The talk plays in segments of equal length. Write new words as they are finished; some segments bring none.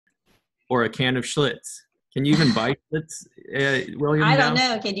or a can of Schlitz. Can you even buy Schlitz, William? I don't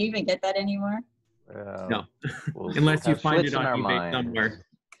know. Can you even get that anymore? No, We'll unless you have find it Schlitz in on our eBay minds. somewhere.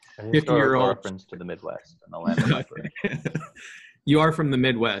 A historical 50-year-old reference to the Midwest and the land of my birth. You are from the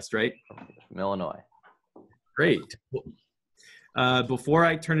Midwest, right? From Illinois. Great. Before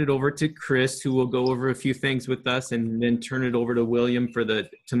I turn it over to Chris, who will go over a few things with us, and then turn it over to William for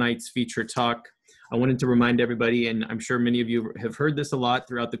tonight's feature talk, I wanted to remind everybody, and I'm sure many of you have heard this a lot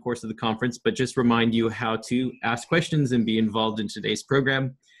throughout the course of the conference, but just remind you how to ask questions and be involved in today's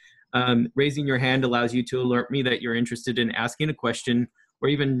program. Raising your hand allows you to alert me that you're interested in asking a question or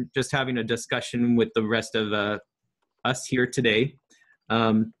even just having a discussion with the rest of us here today.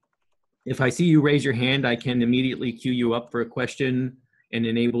 If I see you raise your hand, I can immediately queue you up for a question and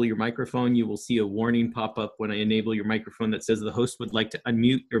enable your microphone. You will see a warning pop up when I enable your microphone that says the host would like to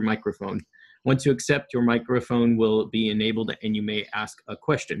unmute your microphone. Once you accept, your microphone will be enabled and you may ask a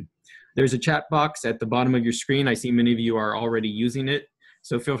question. There's a chat box at the bottom of your screen. I see many of you are already using it.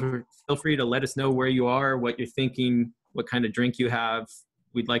 So feel free to let us know where you are, what you're thinking, what kind of drink you have.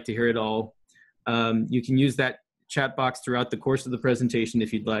 We'd like to hear it all. You can use that chat box throughout the course of the presentation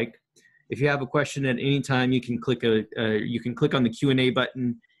if you'd like. If you have a question at any time, you can click on the Q&A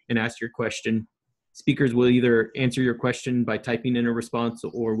button and ask your question. Speakers will either answer your question by typing in a response,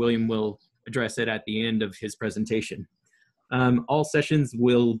 or William will address it at the end of his presentation. All sessions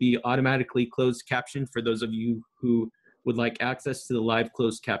will be automatically closed captioned. For those of you who would like access to the live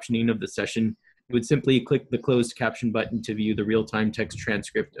closed captioning of the session, you would simply click the closed caption button to view the real-time text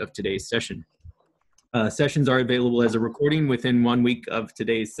transcript of today's session. Sessions are available as a recording within 1 week of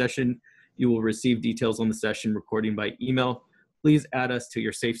today's session. You will receive details on the session recording by email. Please add us to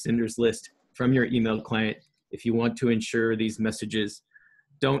your safe senders list from your email client if you want to ensure these messages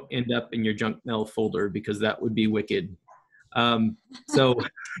don't end up in your junk mail folder, because that would be wicked. So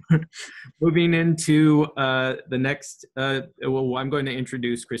moving into the next, well, I'm going to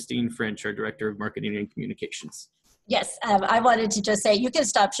introduce Christine French, our Director of Marketing and Communications. Yes, I wanted to just say, you can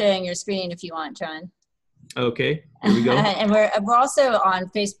stop sharing your screen if you want, John. Okay, here we go. And we're also on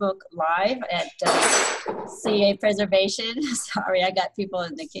Facebook Live at CA Preservation. Sorry, I got people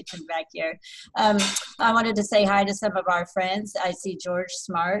in the kitchen back here. I wanted to say hi to some of our friends. I see George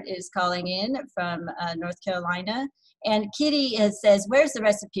Smart is calling in from North Carolina. And Kitty says, where's the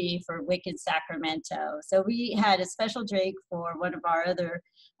recipe for Wicked Sacramento? So we had a special drink for one of our other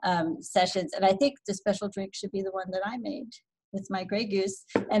sessions. And I think the special drink should be the one that I made. It's my Grey Goose.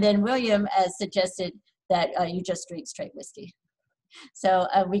 And then William suggested that you just drink straight whiskey. So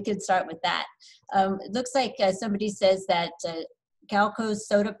we could start with that. It looks like somebody says that Calco's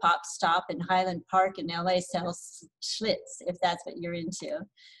Soda Pop Stop in Highland Park in LA sells Schlitz, if that's what you're into.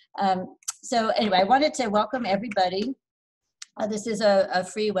 So anyway, I wanted to welcome everybody. This is a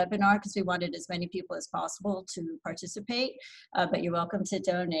free webinar because we wanted as many people as possible to participate, but you're welcome to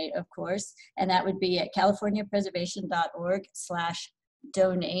donate, of course, and that would be at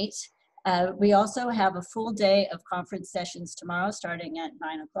californiapreservation.org/donate. We also have a full day of conference sessions tomorrow starting at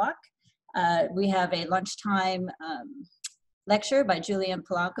 9 o'clock. We have a lunchtime lecture by Julian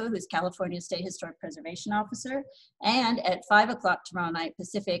Polanco, who's California State Historic Preservation Officer. And at 5 o'clock tomorrow night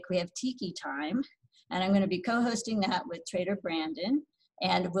Pacific, we have Tiki Time. And I'm going to be co-hosting that with Trader Brandon.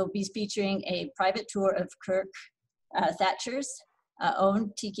 And we'll be featuring a private tour of Kirk Thatcher's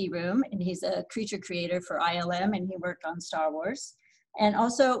own Tiki Room. And he's a creature creator for ILM, and he worked on Star Wars. And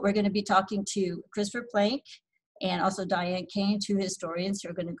also, we're going to be talking to Christopher Plank and also Diane Kane, two historians who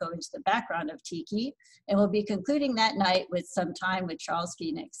are going to go into the background of Tiki. And we'll be concluding that night with some time with Charles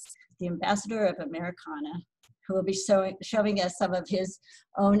Phoenix, the ambassador of Americana, who will be showing us some of his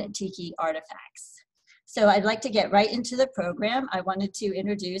own Tiki artifacts. So I'd like to get right into the program. I wanted to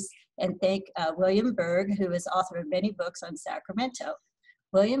introduce and thank William Burg, who is author of many books on Sacramento.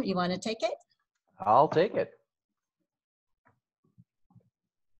 William, you want to take it? I'll take it.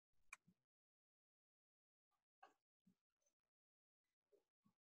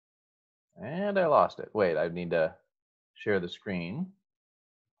 And I lost it. Wait, I need to share the screen.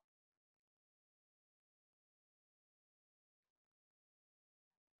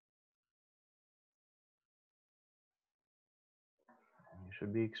 You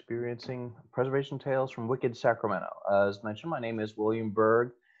should be experiencing Preservation Tales from Wicked Sacramento. As mentioned, my name is William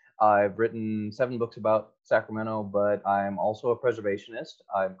Burg. I've written 7 books about Sacramento, but I'm also a preservationist.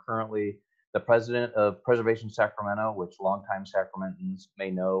 I'm currently the president of Preservation Sacramento, which longtime Sacramentans may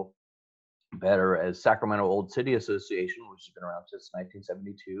know better as Sacramento Old City Association, which has been around since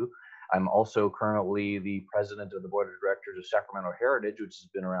 1972. I'm also currently the president of the board of directors of Sacramento Heritage, which has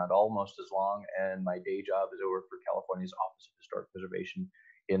been around almost as long, and my day job is I work for California's Office of Historic Preservation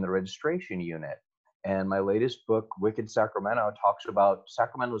in the registration unit. And my latest book, Wicked Sacramento, talks about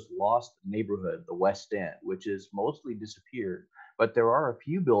Sacramento's lost neighborhood, the West End, which is mostly disappeared. But there are a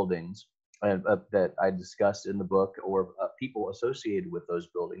few buildings that I discussed in the book, or people associated with those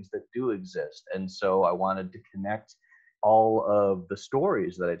buildings that do exist. And so I wanted to connect all of the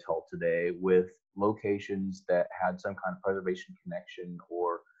stories that I tell today with locations that had some kind of preservation connection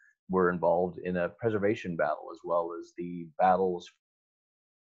or were involved in a preservation battle, as well as the battles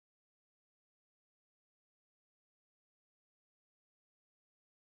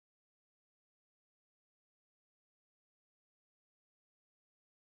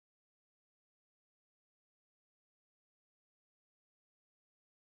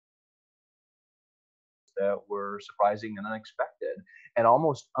that were surprising and unexpected and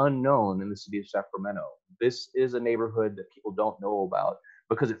almost unknown in the city of Sacramento. This is a neighborhood that people don't know about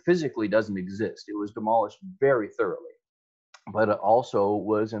because it physically doesn't exist. It was demolished very thoroughly, but it also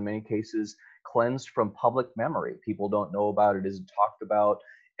was in many cases cleansed from public memory. People don't know about it, isn't talked about,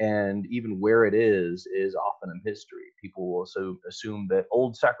 and even where it is often a mystery. People will also assume that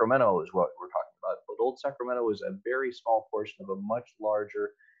Old Sacramento is what we're talking about, but Old Sacramento is a very small portion of a much larger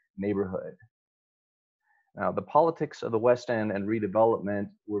neighborhood. Now, the politics of the West End and redevelopment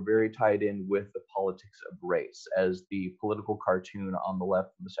were very tied in with the politics of race, as the political cartoon on the left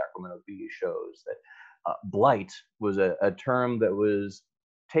of the Sacramento Bee shows that blight was a term that was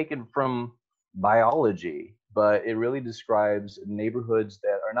taken from biology, but it really describes neighborhoods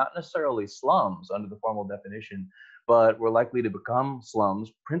that are not necessarily slums under the formal definition, but were likely to become slums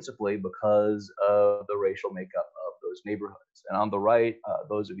principally because of the racial makeup of those neighborhoods. And on the right,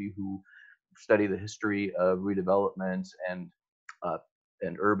 those of you who study the history of redevelopment uh,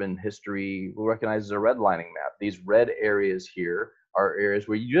 and urban history will recognize as a redlining map. These red areas here are areas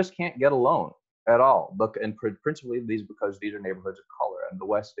where you just can't get a loan at all. And principally because these are neighborhoods of color. And the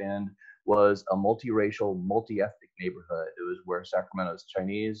West End was a multiracial, multi-ethnic neighborhood. It was where Sacramento's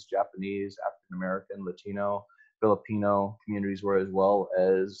Chinese, Japanese, African-American, Latino, Filipino communities were, as well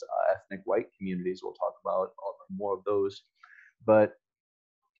as ethnic white communities. We'll talk about more of those. But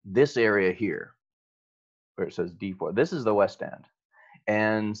this area here, where it says D4, this is the West End.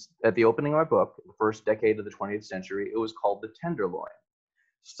 And at the opening of my book, the first decade of the 20th century, it was called the Tenderloin.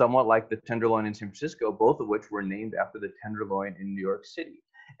 Somewhat like the Tenderloin in San Francisco, both of which were named after the Tenderloin in New York City.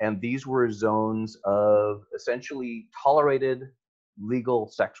 And these were zones of essentially tolerated legal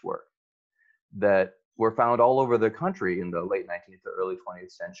sex work that were found all over the country in the late 19th or early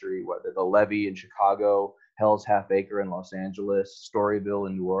 20th century, whether the Levee in Chicago, Hell's Half Acre in Los Angeles, Storyville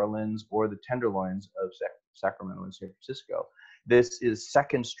in New Orleans, or the Tenderloins of Sacramento and San Francisco. This is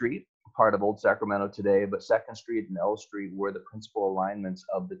 2nd Street, part of Old Sacramento today, but 2nd Street and L Street were the principal alignments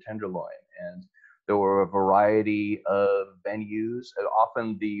of the Tenderloin. And there were a variety of venues, and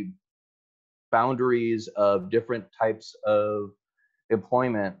often the boundaries of different types of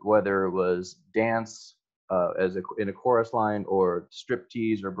employment, whether it was dance in a chorus line, or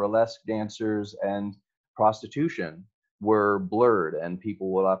striptease or burlesque dancers and prostitution, were blurred, and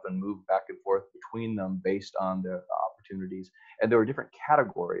people would often move back and forth between them based on their opportunities. And there were different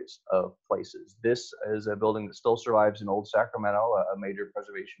categories of places. This is a building that still survives in Old Sacramento, a major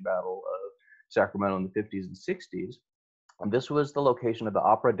preservation battle of Sacramento in the 50s and 60s. And this was the location of the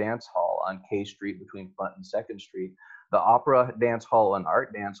Opera Dance Hall on K Street between Front and 2nd Street. The Opera Dance Hall and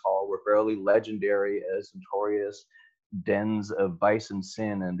Art Dance Hall were fairly legendary as notorious dens of vice and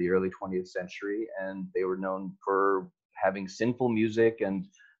sin in the early 20th century, and they were known for having sinful music and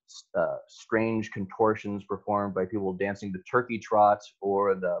strange contortions performed by people dancing the turkey trot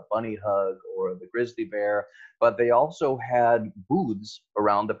or the bunny hug or the grizzly bear. But they also had booths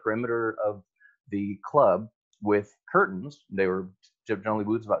around the perimeter of the club with curtains. They were generally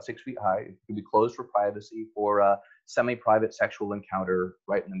booths about 6 feet high. It could be closed for privacy for a semi-private sexual encounter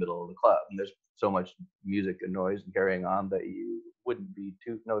right in the middle of the club. And there's so much music and noise and carrying on that you wouldn't be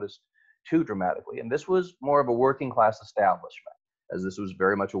noticed too dramatically. And this was more of a working class establishment, as this was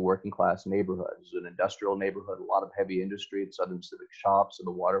very much a working class neighborhood. It was an industrial neighborhood, a lot of heavy industry. The Southern Civic shops and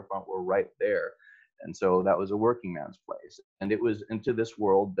the waterfront were right there. And so that was a working man's place. And it was into this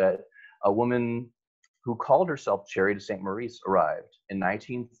world that a woman who called herself Cherry de St. Maurice arrived in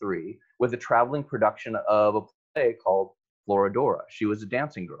 1903 with a traveling production of a play called Florodora. She was a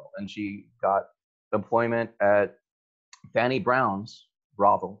dancing girl, and she got employment at Fanny Brown's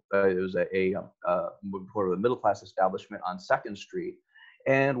brothel. It was a middle-class establishment on 2nd Street,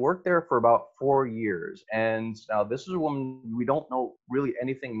 and worked there for about 4 years. And now this is a woman, we don't know really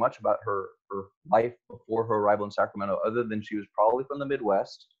anything much about her life before her arrival in Sacramento, other than she was probably from the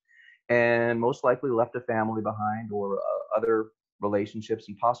Midwest, and most likely left a family behind, or other relationships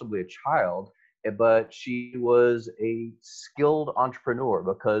and possibly a child. But she was a skilled entrepreneur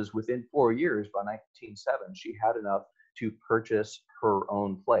because within 4 years, by 1907, she had enough to purchase her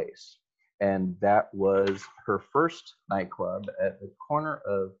own place. And that was her first nightclub at the corner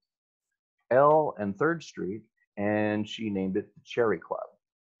of L and 3rd Street, and she named it the Cherry Club.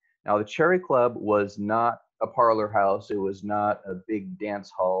 Now, the Cherry Club was not a parlor house. It was not a big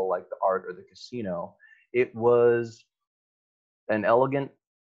dance hall like the Art or the Casino. It was an elegant,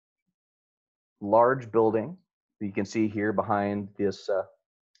 large building that you can see here behind this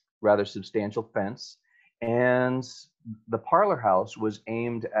rather substantial fence. And the parlor house was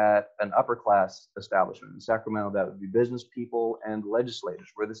aimed at an upper class establishment. In Sacramento, that would be business people and legislators.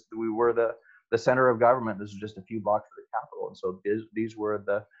 We were the center of government. This was just a few blocks from the Capitol. And so these were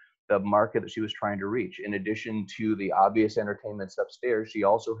the market that she was trying to reach. In addition to the obvious entertainments upstairs, she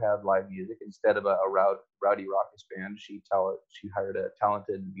also had live music. Instead of a rowdy raucous band, she hired a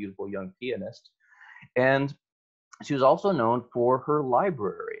talented, beautiful young pianist. And she was also known for her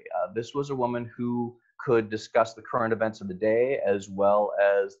library. This was a woman who could discuss the current events of the day, as well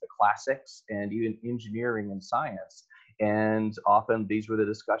as the classics and even engineering and science. And often these were the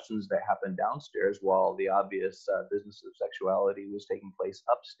discussions that happened downstairs while the obvious business of sexuality was taking place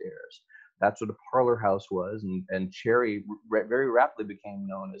upstairs. That's what a parlor house was. And Cherry very rapidly became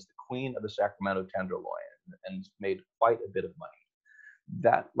known as the queen of the Sacramento tenderloin and made quite a bit of money.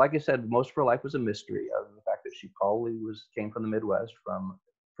 That, like I said, most of her life was a mystery of the fact that she probably came from the Midwest,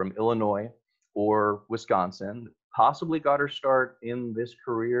 from Illinois or Wisconsin, possibly got her start in this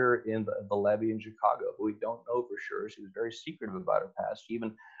career in the levee in Chicago, but we don't know for sure. She was very secretive about her past.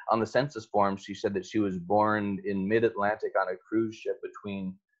 Even on the census form, she said that she was born in mid-Atlantic on a cruise ship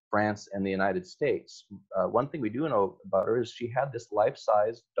between France and the United States. One thing we do know about her is she had this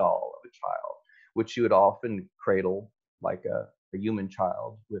life-size doll of a child, which she would often cradle like a human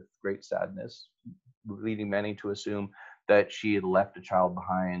child with great sadness, leading many to assume that she had left a child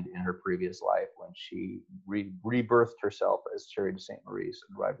behind in her previous life when she rebirthed herself as Cherry de St. Maurice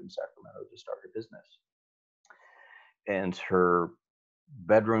and arrived in Sacramento to start her business. And her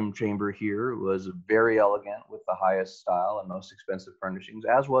bedroom chamber here was very elegant with the highest style and most expensive furnishings,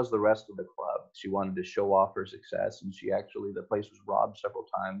 as was the rest of the club. She wanted to show off her success, and the place was robbed several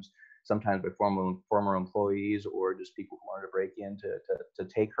times, sometimes by former employees or just people who wanted to break in to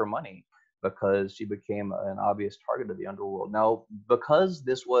take her money, because she became an obvious target of the underworld. Now, because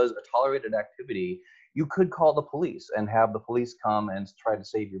this was a tolerated activity, you could call the police and have the police come and try to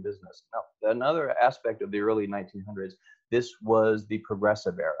save your business. Now, another aspect of the early 1900s, this was the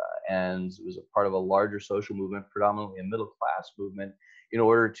progressive era, and it was a part of a larger social movement, predominantly a middle class movement, in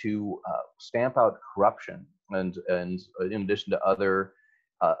order to stamp out corruption, and in addition to other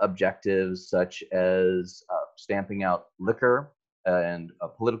objectives such as stamping out liquor and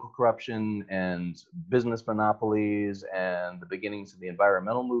political corruption and business monopolies and the beginnings of the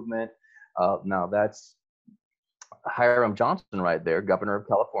environmental movement. Now that's Hiram Johnson right there, governor of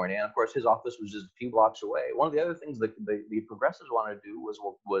California. And of course, his office was just a few blocks away. One of the other things that the progressives wanted to do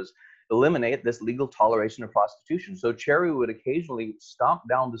was eliminate this legal toleration of prostitution. So Cherry would occasionally stomp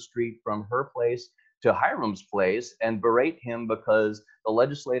down the street from her place to Hiram's place and berate him because the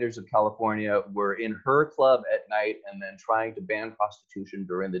legislators of California were in her club at night and then trying to ban prostitution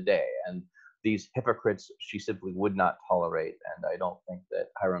during the day. And these hypocrites she simply would not tolerate. And I don't think that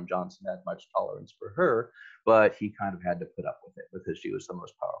Hiram Johnson had much tolerance for her, but he kind of had to put up with it because she was the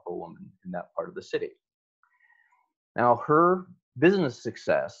most powerful woman in that part of the city. Now, her business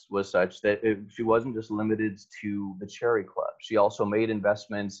success was such that she wasn't just limited to the Cherry Club. She also made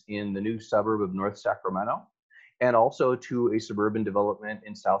investments in the new suburb of North Sacramento and also to a suburban development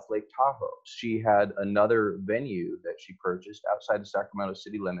in South Lake Tahoe. She had another venue that she purchased outside the Sacramento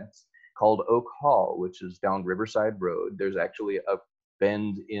city limits called Oak Hall, which is down Riverside Road. There's actually a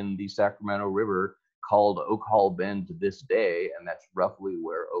bend in the Sacramento River called Oak Hall Bend to this day, and that's roughly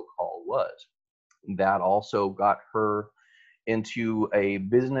where Oak Hall was. That also got her into a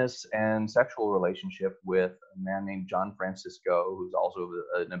business and sexual relationship with a man named John Francisco, who's also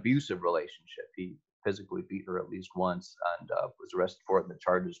an abusive relationship. He physically beat her at least once and was arrested for it, and the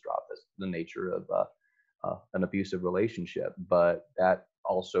charges dropped. That's the nature of an abusive relationship. But that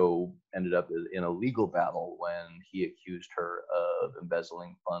also ended up in a legal battle when he accused her of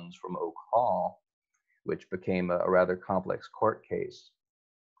embezzling funds from Oak Hall, which became a rather complex court case.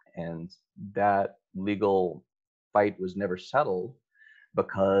 And that legal fight was never settled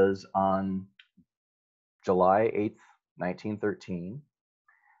because on July 8th, 1913,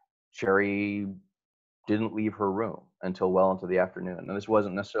 Cherry didn't leave her room. until well into the afternoon. And this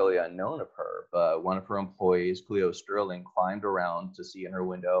wasn't necessarily unknown of her, but one of her employees, Cleo Sterling, climbed around to see in her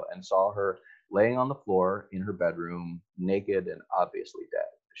window and saw her laying on the floor in her bedroom, naked and obviously dead.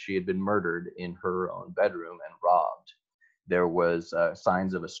 She had been murdered in her own bedroom and robbed. There was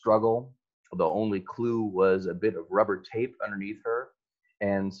signs of a struggle. The only clue was a bit of rubber tape underneath her,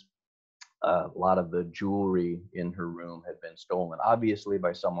 and a lot of the jewelry in her room had been stolen, obviously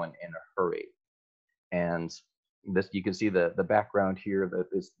by someone in a hurry. And this, you can see the background here, that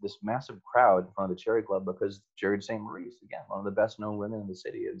this massive crowd in front of the Cherry Club, because Jerry de St. Maurice, again, one of the best known women in the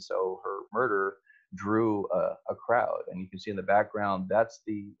city, and so her murder drew a crowd. And you can see in the background, that's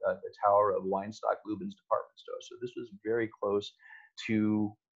the tower of Weinstock Lubin's department store. So this was very close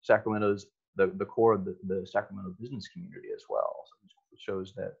to Sacramento's, the core of the Sacramento business community as well. So it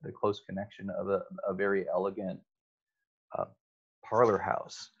shows that the close connection of a very elegant parlor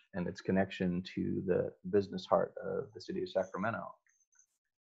house and its connection to the business heart of the city of Sacramento.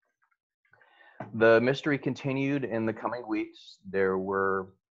 The mystery continued in the coming weeks. There were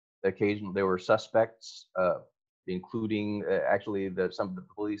suspects, including some of the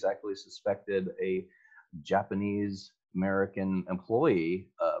police actually suspected a Japanese American employee,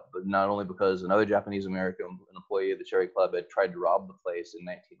 but not only because another Japanese American employee of the Cherry Club had tried to rob the place in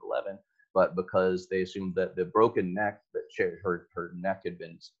 1911, but because they assumed that the broken neck, that her neck had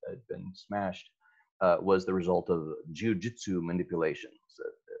been smashed, was the result of jiu-jitsu manipulations, the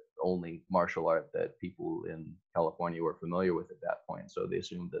only martial art that people in California were familiar with at that point. So they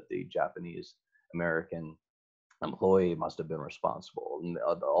assumed that the Japanese American employee must have been responsible. And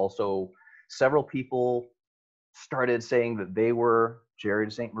also, several people started saying that they were Jerry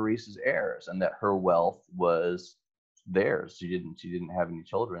de St. Maurice's heirs and that her wealth was theirs. She didn't have any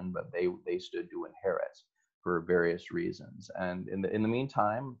children, but they stood to inherit for various reasons. And in the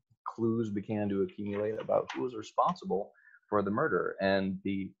meantime, clues began to accumulate about who was responsible for the murder. And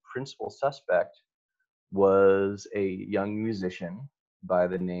the principal suspect was a young musician by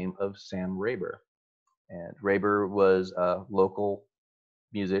the name of Sam Rayber. And Rayber was a local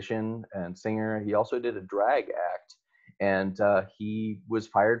musician and singer. He also did a drag act, and he was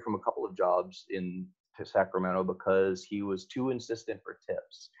fired from a couple of jobs in Sacramento because he was too insistent for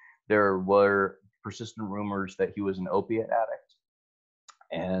tips. There were persistent rumors that he was an opiate addict,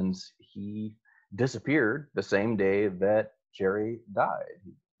 and he disappeared the same day that Jerry died.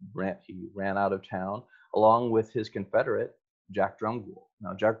 He ran out of town along with his confederate, Jack Drumgoole.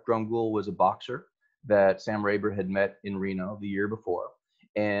 Now, Jack Drumgoole was a boxer that Sam Rayber had met in Reno the year before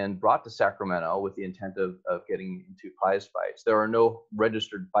and brought to Sacramento with the intent of getting into prize fights. There are no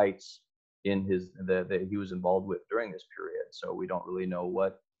registered fights in that he was involved with during this period, so we don't really know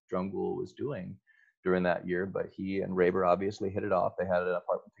what Drumgoole was doing during that year, but he and Rayber obviously hit it off. They had an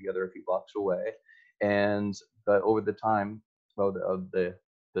apartment together a few blocks away, and over the time of the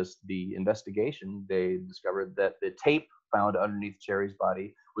investigation, they discovered that the tape found underneath Cherry's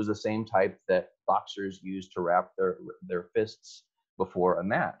body was the same type that boxers used to wrap their fists before a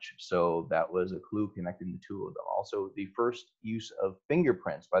match. So that was a clue connecting the two of them. Also, the first use of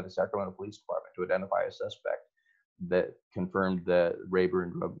fingerprints by the Sacramento Police Department to identify a suspect that confirmed that Rayber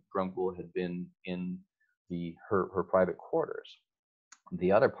and Drumgoole had been in her private quarters.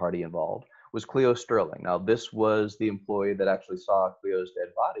 The other party involved was Cleo Sterling. Now, this was the employee that actually saw Cleo's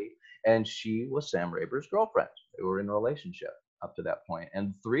dead body, and she was Sam Rayber's girlfriend. They were in a relationship up to that point,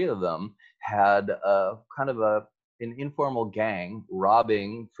 and three of them had an informal gang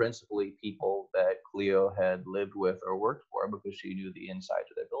robbing principally people that Cleo had lived with or worked for because she knew the inside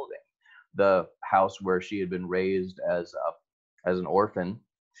of their building. The house where she had been raised as an orphan,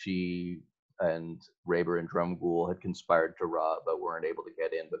 she and Rayber and Drumgoole had conspired to rob, but weren't able to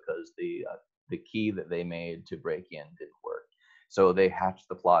get in because the key that they made to break in didn't work. So they hatched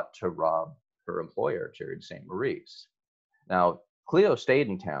the plot to rob her employer, Jerry de St. Maurice. Now, Cleo stayed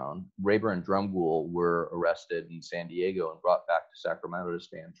in town. Rayber and Drumgoole were arrested in San Diego and brought back to Sacramento to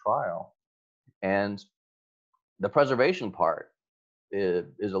stand trial. And the preservation part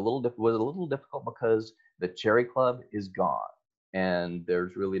was a little difficult because the Cherry Club is gone, and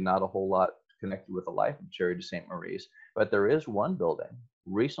there's really not a whole lot connected with the life of Jerry de St. Maurice. But there is one building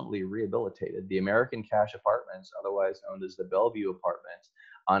recently rehabilitated, the American Cash Apartments, otherwise known as the Bellevue Apartments,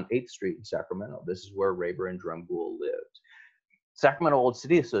 on 8th Street in Sacramento. This is where Rayber and Drumgoole lived. Sacramento Old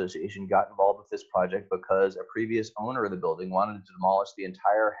City Association got involved with this project because a previous owner of the building wanted to demolish the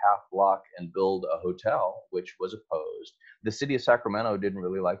entire half block and build a hotel, which was opposed. The city of Sacramento didn't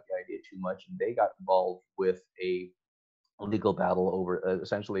really like the idea too much, and they got involved with a legal battle over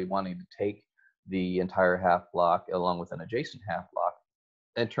essentially wanting to take the entire half block along with an adjacent half block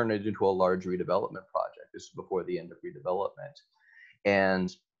and turned it into a large redevelopment project. This is before the end of redevelopment.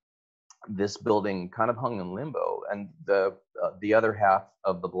 And this building kind of hung in limbo, and the other half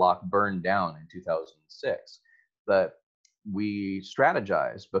of the block burned down in 2006. But we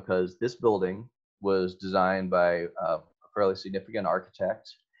strategized because this building was designed by a fairly significant architect,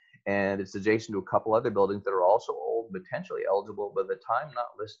 and it's adjacent to a couple other buildings that are also old, potentially eligible, but at the time not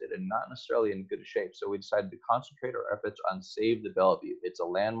listed and not necessarily in good shape. So we decided to concentrate our efforts on Save the Bellevue. It's a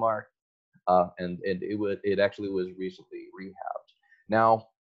landmark, and it actually was recently rehabbed. Now,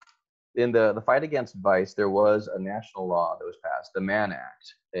 in the fight against vice, there was a national law that was passed, the Mann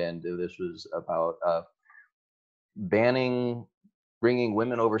Act, and this was about banning bringing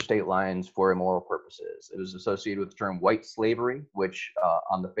women over state lines for immoral purposes. It was associated with the term white slavery, which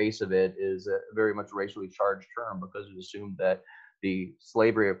on the face of it is a very much racially charged term because it assumed that the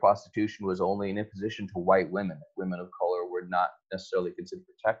slavery or prostitution was only an imposition to white women. Women of color were not necessarily considered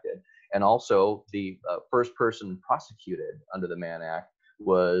protected. And also the first person prosecuted under the Mann Act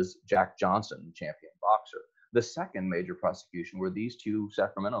was Jack Johnson, the champion boxer. The second major prosecution were these two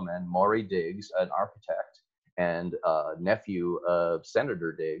Sacramento men, Maury Diggs, an architect and nephew of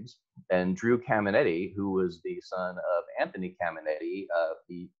Senator Diggs, and Drew Caminetti, who was the son of Anthony Caminetti,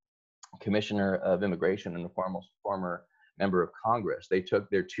 the commissioner of immigration and a former member of Congress. They took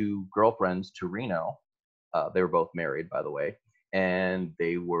their two girlfriends to Reno. They were both married, by the way, and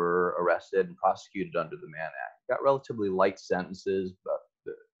they were arrested and prosecuted under the Mann Act. Got relatively light sentences, but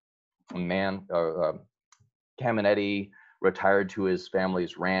Caminetti retired to his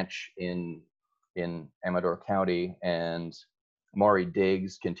family's ranch in Amador County, and Maury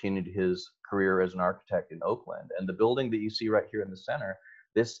Diggs continued his career as an architect in Oakland. And the building that you see right here in the center,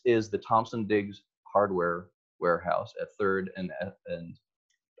 this is the Thompson Diggs Hardware Warehouse at 3rd and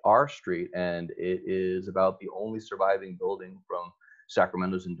R Street, and it is about the only surviving building from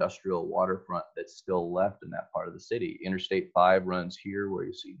Sacramento's industrial waterfront that's still left in that part of the city. Interstate 5 runs here where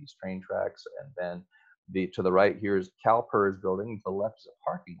you see these train tracks, and then to the right here is CalPERS building, to the left is a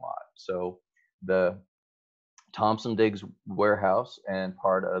parking lot. So the Thompson Diggs warehouse and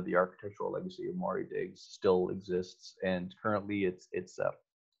part of the architectural legacy of Maury Diggs still exists, and currently it's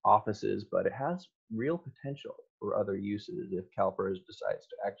offices, but it has real potential for other uses if CalPERS decides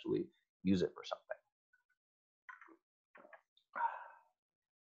to actually use it for something.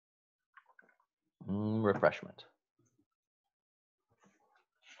 Refreshment.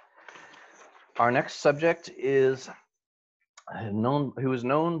 Our next subject is who was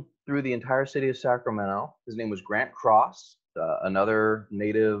known through the entire city of Sacramento. His name was Grant Cross, another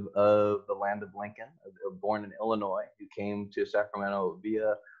native of the land of Lincoln, born in Illinois, who came to Sacramento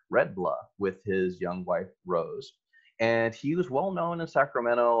via Red Bluff with his young wife, Rose. And he was well known in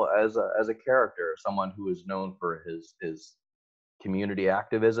Sacramento as a character, someone who was known for his community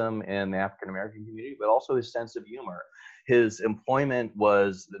activism in the African-American community, but also his sense of humor. His employment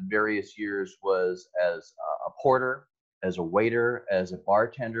was the various years was as a porter, as a waiter, as a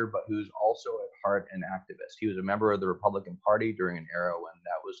bartender, but who's also at heart an activist. He was a member of the Republican Party during an era when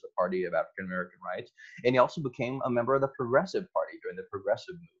that was the party of African-American rights. And he also became a member of the Progressive Party during the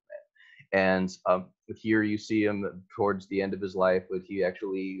Progressive Movement. And here you see him towards the end of his life, but he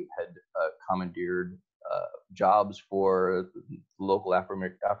actually had commandeered jobs for the local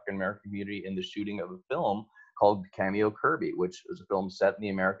African-American community in the shooting of a film called Cameo Kirby, which was a film set in the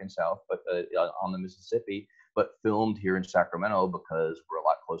American South, but on the Mississippi, but filmed here in Sacramento because we're a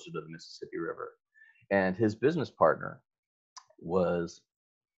lot closer to the Mississippi River. And his business partner was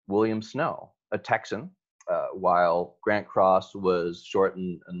William Snow, a Texan. While Grant Cross was short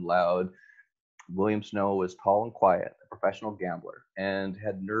and loud, William Snow was tall and quiet, a professional gambler, and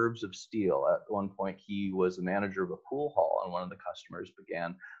had nerves of steel. At one point, he was the manager of a pool hall, and one of the customers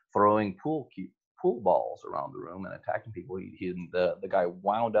began throwing pool balls around the room and attacking people. The guy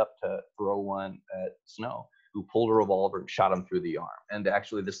wound up to throw one at Snow, who pulled a revolver and shot him through the arm. And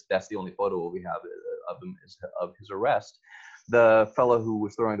actually, that's the only photo we have of him of his arrest. The fellow who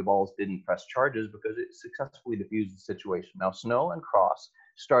was throwing the balls didn't press charges because it successfully diffused the situation. Now, Snow and Cross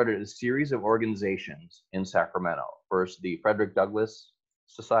started a series of organizations in Sacramento. First, the Frederick Douglass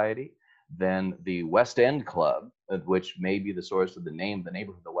Society, then the West End Club, which may be the source of the name, the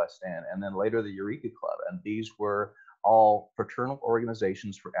neighborhood of the West End, and then later the Eureka Club. And these were all fraternal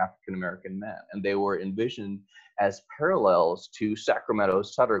organizations for African-American men. And they were envisioned as parallels to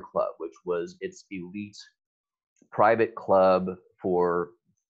Sacramento's Sutter Club, which was its elite private club for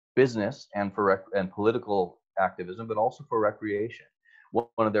business and for political activism, but also for recreation. One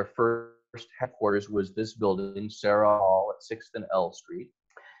of their first headquarters was this building, Sarah Hall at 6th and L Street.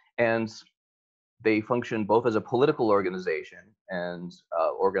 And They functioned both as a political organization and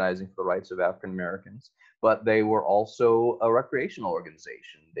organizing for the rights of African Americans, but they were also a recreational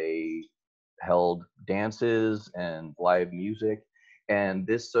organization. They held dances and live music. And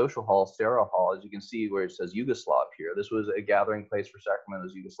this social hall, Sarah Hall, as you can see where it says Yugoslav here, this was a gathering place for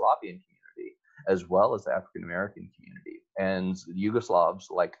Sacramento's Yugoslavian community, as well as the African American community. And Yugoslavs,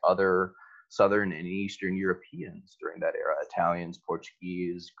 like other Southern and Eastern Europeans during that era, Italians,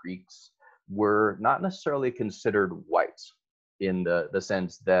 Portuguese, Greeks, were not necessarily considered white in the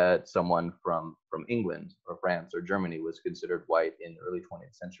sense that someone from England or France or Germany was considered white in early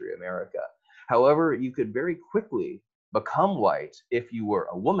 20th century America. However, you could very quickly become white if you were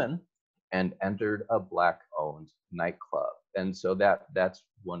a woman and entered a Black-owned nightclub. And so that's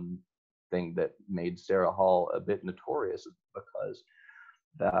one thing that made Sarah Hall a bit notorious, because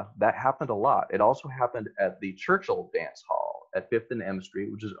that happened a lot. It also happened at the Churchill Dance Hall at 5th and M Street,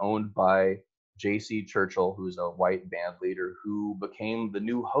 which is owned by J.C. Churchill, who's a white band leader who became the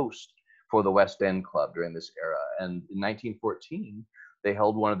new host for the West End Club during this era. And in 1914, they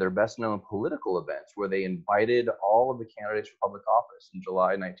held one of their best-known political events where they invited all of the candidates for public office in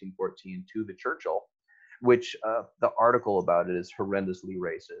July 1914 to the Churchill, which the article about it is horrendously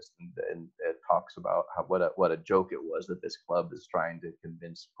racist, and it talks about what a joke it was that this club is trying to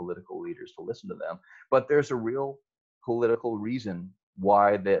convince political leaders to listen to them. But there's a real political reason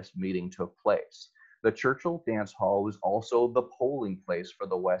why this meeting took place. The Churchill Dance Hall was also the polling place for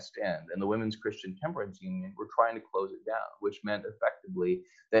the West End, and the Women's Christian Temperance Union were trying to close it down, which meant effectively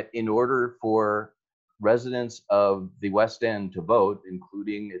that in order for residents of the West End to vote,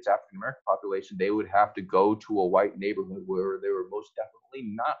 including its African American population, they would have to go to a white neighborhood where they were most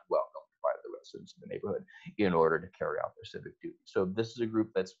definitely not welcomed by the residents of the neighborhood in order to carry out their civic duty. So this is a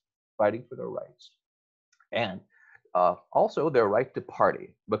group that's fighting for their rights. And also their right to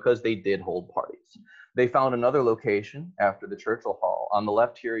party, because they did hold parties. They found another location after the Churchill Hall. On the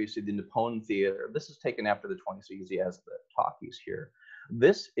left here, you see the Nippon Theater. This is taken after the 20th, so you see as the talkies here.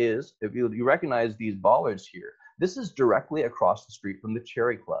 This is, if you recognize these bollards here, this is directly across the street from the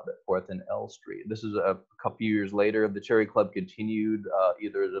Cherry Club at 4th and L Street. This is a couple years later. The Cherry Club continued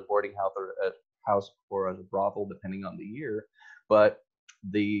either as a boarding house or as a brothel, depending on the year. But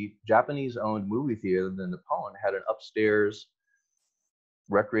the Japanese-owned movie theater, the Nippon, had an upstairs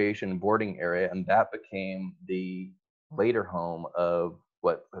recreation and boarding area, and that became the later home of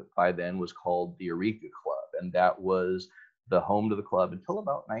what by then was called the Eureka Club, and that was the home to the club until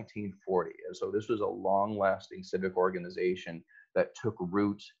about 1940. And so this was a long-lasting civic organization that took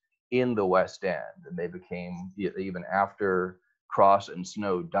root in the West End, and they became, even after Cross and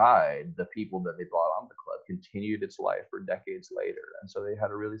Snow died, the people that they brought on the club continued its life for decades later. And so they had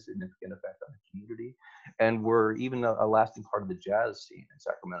a really significant effect on the community, and were even a lasting part of the jazz scene in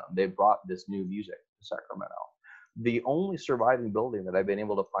Sacramento. They brought this new music to Sacramento. The only surviving building that I've been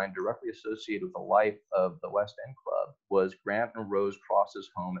able to find directly associated with the life of the West End Club was Grant and Rose Cross's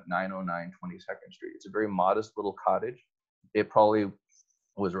home at 909 22nd Street. It's a very modest little cottage. It probably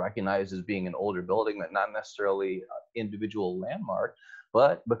was recognized as being an older building, that not necessarily an individual landmark,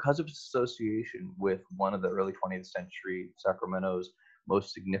 but because of its association with one of the early 20th century Sacramento's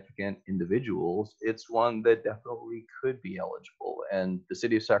most significant individuals, it's one that definitely could be eligible. And the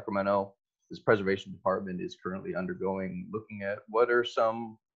city of Sacramento, this preservation department, is currently looking at what are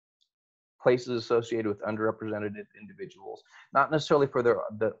some places associated with underrepresented individuals, not necessarily for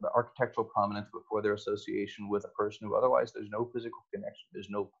the architectural prominence, but for their association with a person who otherwise there's no physical connection, there's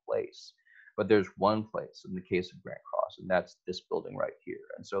no place. But there's one place in the case of Grant Cross, and that's this building right here.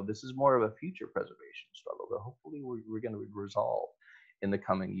 And so this is more of a future preservation struggle that hopefully we're going to resolve in the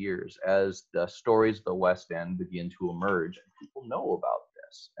coming years as the stories of the West End begin to emerge and people know about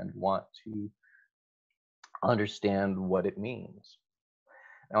this and want to understand what it means.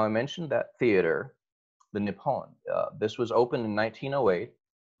 Now, I mentioned that theater, the Nippon. This was opened in 1908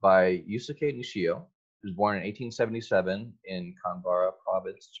 by Yusuke Nishio, who was born in 1877 in Kanbara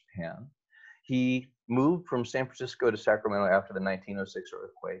Province, Japan. He moved from San Francisco to Sacramento after the 1906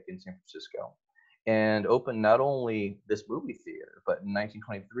 earthquake in San Francisco, and opened not only this movie theater, but in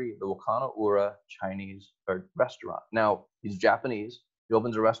 1923, the Wakano-ura Chinese restaurant. Now, he's Japanese. He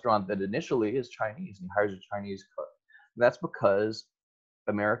opens a restaurant that initially is Chinese, and he hires a Chinese cook. And that's because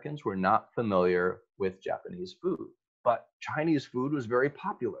Americans were not familiar with Japanese food, but Chinese food was very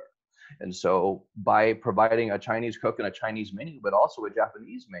popular. And so by providing a Chinese cook and a Chinese menu, but also a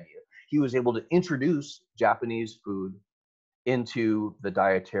Japanese menu, he was able to introduce Japanese food into the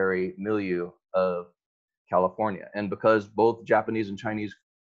dietary milieu of California. And because both Japanese and Chinese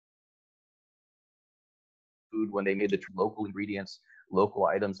food, when they made the local ingredients local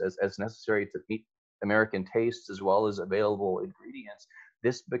items as necessary to meet American tastes as well as available ingredients,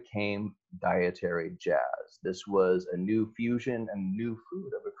 this became dietary jazz. This was a new fusion and new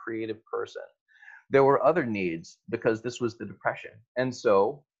food of a creative person. There were other needs because this was the Depression. And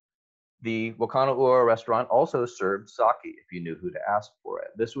so the Wakano Ura restaurant also served sake if you knew who to ask for it.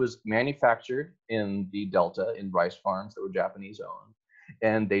 This was manufactured in the Delta in rice farms that were Japanese owned,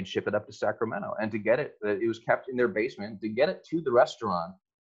 and they'd ship it up to Sacramento. And to get it, it was kept in their basement. To get it to the restaurant,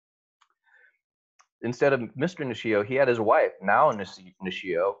 instead of Mr. Nishio, he had his wife, now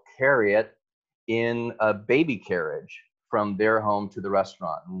Nishio, carry it in a baby carriage from their home to the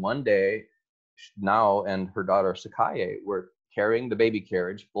restaurant. And one day, Nao and her daughter Sakaye were carrying the baby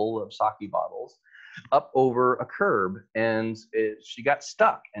carriage full of sake bottles up over a curb, and she got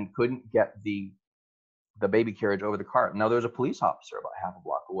stuck and couldn't get the baby carriage over the cart. Now there was a police officer about half a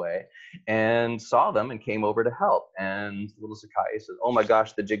block away and saw them and came over to help. And little Sakae says, "Oh my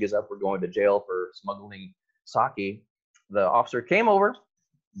gosh, the jig is up. We're going to jail for smuggling sake." The officer came over,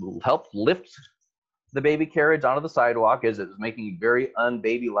 helped lift the baby carriage onto the sidewalk as it was making very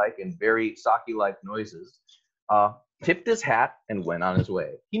unbaby-like and very sake-like noises, tipped his hat and went on his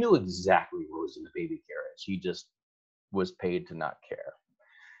way. He knew exactly what was in the baby carriage. He just was paid to not care.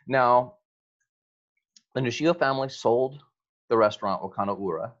 Now, the Nishio family sold the restaurant Wakano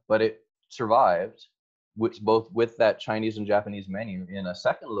Ura, but it survived both with that Chinese and Japanese menu in a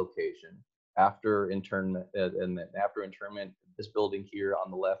second location after internment, this building here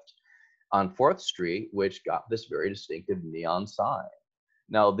on the left on 4th Street, which got this very distinctive neon sign.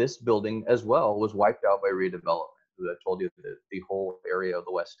 Now, this building as well was wiped out by redevelopment. I told you that the whole area of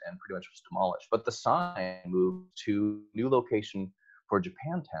the West End pretty much was demolished, but the sign moved to a new location for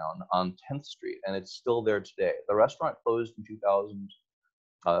Japantown on 10th Street, and it's still there today. The restaurant closed in 2000,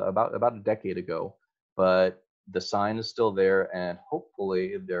 about a decade ago, but the sign is still there, and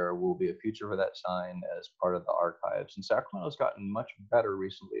hopefully there will be a future for that sign as part of the archives. And Sacramento's gotten much better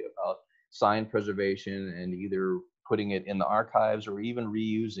recently about sign preservation and either putting it in the archives or even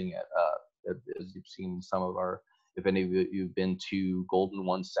reusing it. As you've seen some of our, if any of you've been to Golden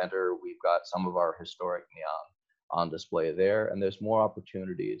One Center, we've got some of our historic neon on display there, and there's more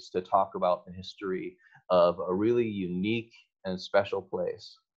opportunities to talk about the history of a really unique and special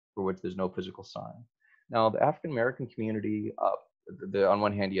place for which there's no physical sign. Now, the African American community, on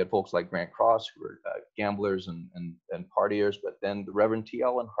one hand, you had folks like Grant Cross, who were gamblers and partiers, but then the Reverend T.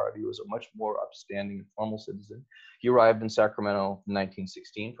 Allen Harvey was a much more upstanding and formal citizen. He arrived in Sacramento in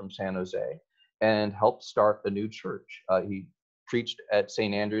 1916 from San Jose and helped start a new church. He preached at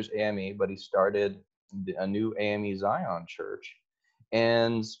St. Andrew's AME, but he started a new AME Zion church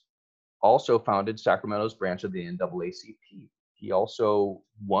and also founded Sacramento's branch of the NAACP. He also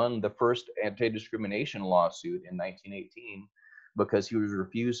won the first anti-discrimination lawsuit in 1918 because he was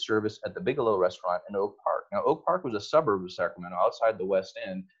refused service at the Bigelow restaurant in Oak Park. Now, Oak Park was a suburb of Sacramento outside the West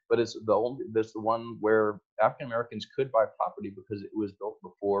End, but it's the one where African Americans could buy property because it was built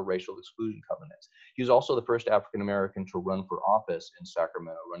before racial exclusion covenants. He was also the first African American to run for office in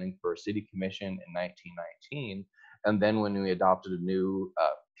Sacramento, running for a city commission in 1919. And then when we adopted a new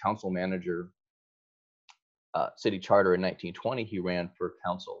council manager city charter in 1920, he ran for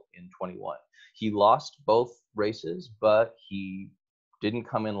council in 21. He lost both races, but he didn't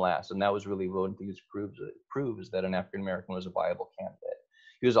come in last. And that was really one thing that proves that an African American was a viable candidate.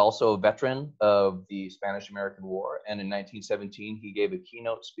 He was also a veteran of the Spanish-American War. And in 1917, he gave a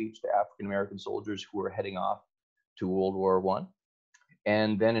keynote speech to African American soldiers who were heading off to World War I.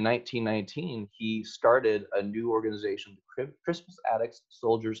 And then in 1919, he started a new organization, the Crispus Attucks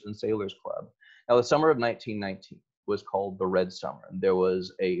Soldiers and Sailors Club. Now, the summer of 1919 was called the Red Summer. There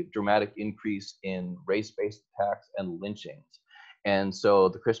was a dramatic increase in race-based attacks and lynchings. And so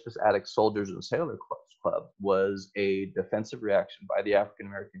the Crispus Attucks Soldiers and Sailors Club was a defensive reaction by the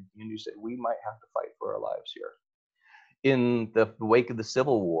African-American community who said, we might have to fight for our lives here. In the wake of the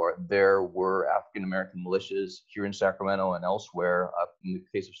Civil War, there were African-American militias here in Sacramento and elsewhere. In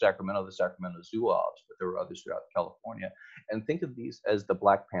the case of Sacramento, the Sacramento Zouaves, but there were others throughout California. And think of these as the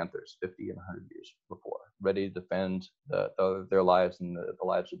Black Panthers 50 and 100 years before, ready to defend their lives and the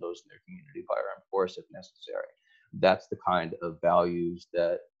lives of those in their community by armed force if necessary. That's the kind of values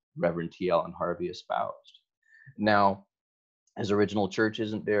that Reverend T. Allen Harvey espoused. Now, his original church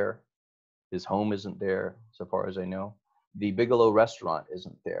isn't there. His home isn't there, so far as I know. The Bigelow restaurant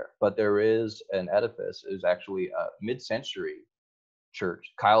isn't there, but there is an edifice. It is actually a mid-century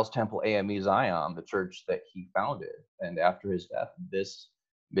church, Kyle's Temple AME Zion, the church that he founded. And after his death, this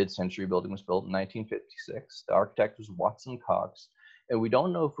mid-century building was built in 1956. The architect was Watson Cox, and we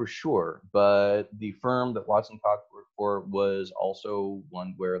don't know for sure, but the firm that Watson Cox worked for was also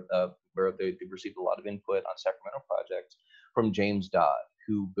one where they received a lot of input on Sacramento projects from James Dodd,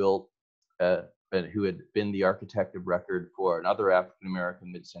 who built, who had been the architect of record for another African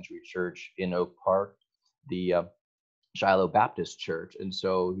American mid-century church in Oak Park, the Shiloh Baptist Church, and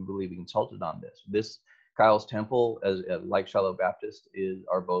so he believed he consulted on this. This Kyle's Temple, as like Shiloh Baptist,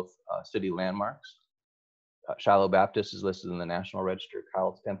 are both city landmarks. Shiloh Baptist is listed in the National Register.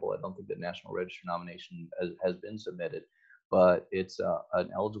 Kyle's Temple, I don't think the National Register nomination has been submitted, but it's an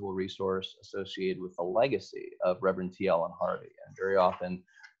eligible resource associated with the legacy of Reverend T. Allen Harvey. And very often,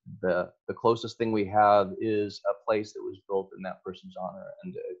 the closest thing we have is a place that was built in that person's honor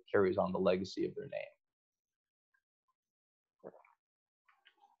and carries on the legacy of their name.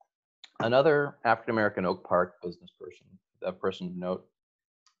 Another African-American Oak Park business person, a person of note,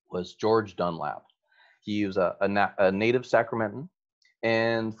 was George Dunlap. He was a native Sacramentan,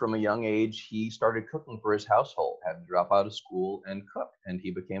 and from a young age, he started cooking for his household, had to drop out of school and cook, and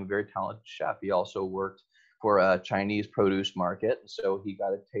he became a very talented chef. He also worked for a Chinese produce market, so he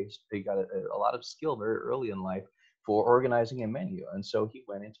got a lot of skill very early in life for organizing a menu, and so he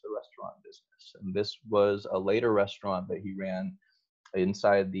went into the restaurant business. And this was a later restaurant that he ran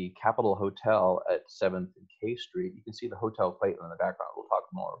inside the Capitol Hotel at 7th and K Street. You can see the hotel plate in the background. We'll talk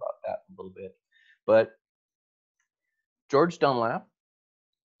more about that in a little bit. But George Dunlap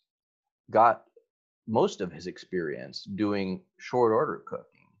got most of his experience doing short order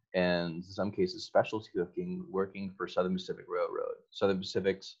cooking, and in some cases specialty cooking, working for Southern Pacific Railroad. Southern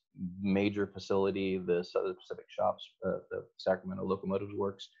Pacific's major facility, the Southern Pacific shops, the Sacramento Locomotive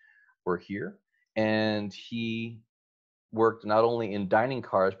Works, were here. And he worked not only in dining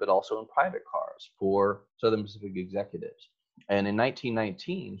cars, but also in private cars for Southern Pacific executives. And in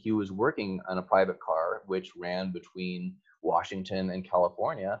 1919, he was working on a private car, which ran between Washington and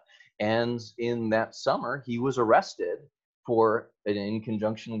California. And in that summer, he was arrested in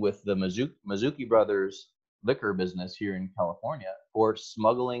conjunction with the Mizuki Brothers liquor business here in California, for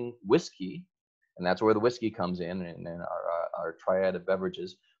smuggling whiskey. And that's where the whiskey comes in our triad of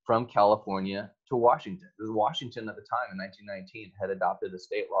beverages, from California to Washington. Because Washington at the time in 1919 had adopted a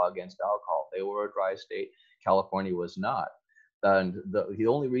state law against alcohol. They were a dry state. California was not. And the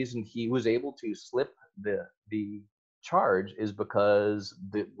only reason he was able to slip the charge is because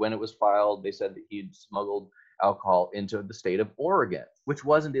when it was filed, they said that he'd smuggled alcohol into the state of Oregon, which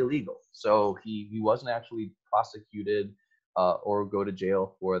wasn't illegal. So he wasn't actually prosecuted or go to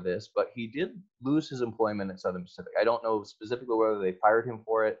jail for this, but he did lose his employment at Southern Pacific. I don't know specifically whether they fired him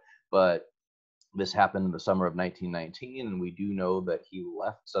for it, but this happened in the summer of 1919, and we do know that he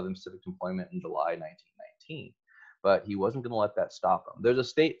left Southern Pacific's employment in July 1919. But he wasn't going to let that stop him. There's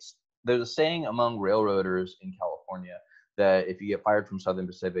a saying among railroaders in California that if you get fired from Southern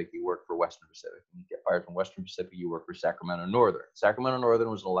Pacific, you work for Western Pacific. If you get fired from Western Pacific, you work for Sacramento Northern. Sacramento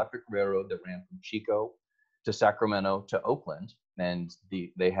Northern was an electric railroad that ran from Chico to Sacramento to Oakland, and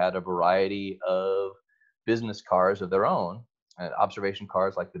they had a variety of business cars of their own, observation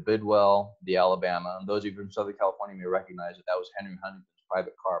cars like the Bidwell, the Alabama. And those of you from Southern California may recognize that was Henry Huntington's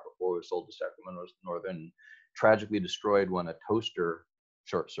private car before it was sold to Sacramento Northern, tragically destroyed when a toaster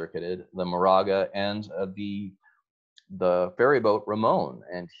short-circuited. The Moraga and the ferry boat Ramon,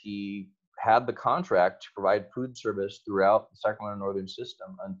 and he had the contract to provide food service throughout the Sacramento Northern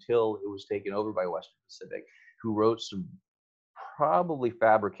system until it was taken over by Western Pacific, who wrote some probably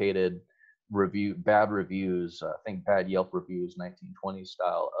fabricated bad reviews, I think bad Yelp reviews, 1920s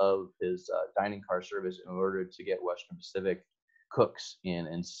style, of his dining car service in order to get Western Pacific cooks in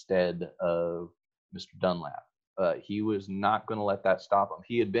instead of Mr. Dunlap. He was not going to let that stop him.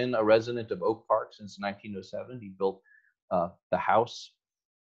 He had been a resident of Oak Park since 1907. He built the house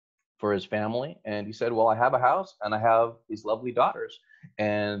for his family, and he said, well, I have a house and I have these lovely daughters,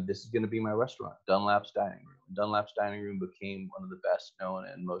 and this is going to be my restaurant, Dunlap's Dining Room. Dunlap's Dining Room became one of the best known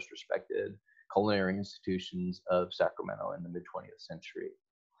and most respected culinary institutions of Sacramento in the mid-20th century.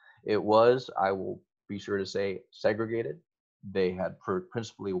 It was, I will be sure to say, segregated. They had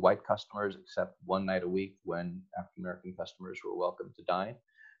principally white customers, except one night a week when African-American customers were welcome to dine.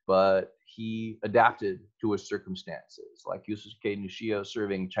 But he adapted to his circumstances, like Yusuke Nishio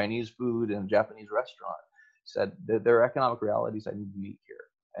serving Chinese food in a Japanese restaurant. He said, there are economic realities I need to meet here,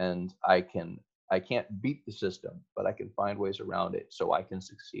 and I can't beat the system, but I can find ways around it so I can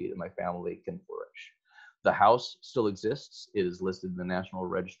succeed and my family can flourish. The house still exists. It is listed in the National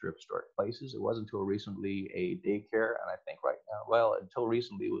Register of Historic Places. It was until recently a daycare, and I think right now, well, until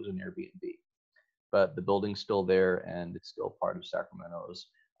recently it was an Airbnb. But the building's still there, and it's still part of Sacramento's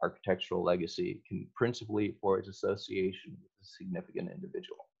architectural legacy principally for its association with a significant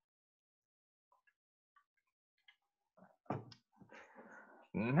individual.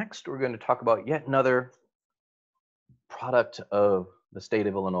 Next, we're going to talk about yet another product of the state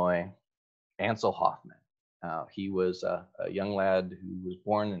of Illinois, Ansel Hoffman. He was a young lad who was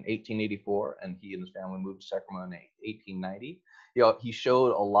born in 1884, and he and his family moved to Sacramento in 1890. He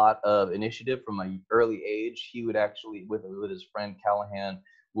showed a lot of initiative from an early age. He would actually, with his friend Callahan,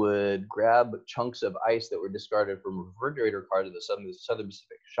 would grab chunks of ice that were discarded from refrigerator cars at the Southern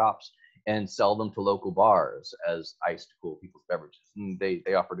Pacific shops and sell them to local bars as ice to cool people's beverages. And they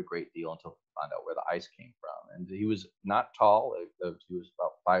offered a great deal until they found out where the ice came from. And he was not tall. He was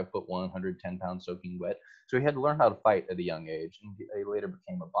about 5'1", 110 pounds soaking wet. So he had to learn how to fight at a young age, and he later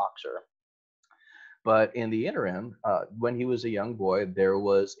became a boxer. But in the interim, when he was a young boy, there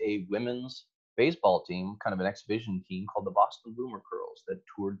was a women's baseball team, kind of an exhibition team called the Boston Bloomer Girls that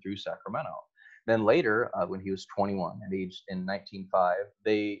toured through Sacramento. Then later, when he was 21 and aged in 1905,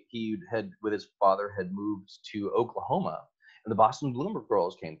 he had, with his father, had moved to Oklahoma, and the Boston Bloomer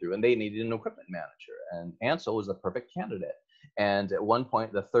Girls came through, and they needed an equipment manager, and Ansel was the perfect candidate. And at one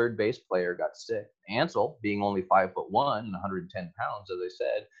point, the third base player got sick. Ansel, being only 5'1" and 110 pounds, as I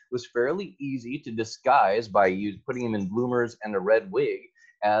said, was fairly easy to disguise by putting him in bloomers and a red wig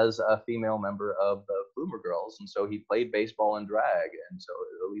as a female member of the Bloomer Girls. And so he played baseball in drag, and so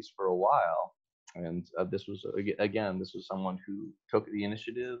at least for a while. And this was, again, this was someone who took the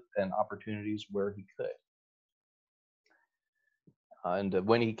initiative and opportunities where he could. And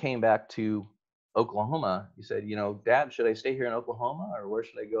when he came back to Oklahoma, he said, Dad, should I stay here in Oklahoma, or where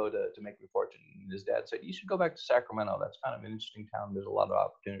should I go to make my fortune? And his dad said, you should go back to Sacramento. That's kind of an interesting town. There's a lot of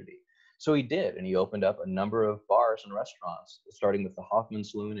opportunity. So he did, and he opened up a number of bars and restaurants, starting with the Hoffman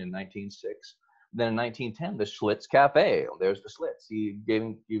Saloon in 1906. Then in 1910, the Schlitz Cafe. There's the Schlitz. He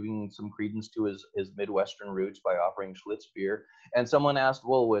giving some credence to his Midwestern roots by offering Schlitz beer. And someone asked,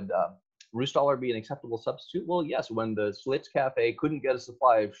 well, would Roostaller be an acceptable substitute? Well, yes. When the Schlitz Cafe couldn't get a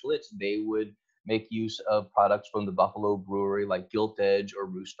supply of Schlitz, they would make use of products from the Buffalo Brewery like Gilt Edge or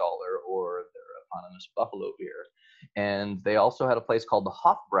Roostaller or their eponymous Buffalo beer. And they also had a place called the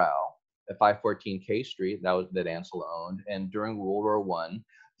Hofbrau at 514 K Street that Ansel owned. And during World War I,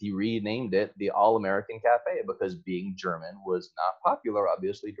 he renamed it the All-American Cafe because being German was not popular,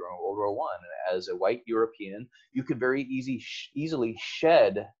 obviously, during World War I. And as a white European, you could very easily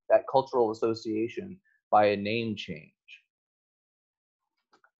shed that cultural association by a name change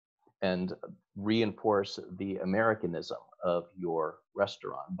and reinforce the Americanism of your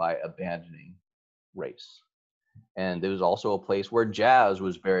restaurant by abandoning race. And there was also a place where jazz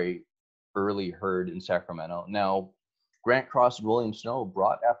was very early heard in Sacramento. Now, Grant Cross and William Snow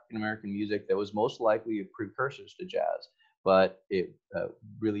brought African-American music that was most likely precursors to jazz, but it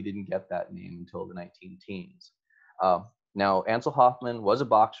really didn't get that name until the 19-teens. Now, Ansel Hoffman was a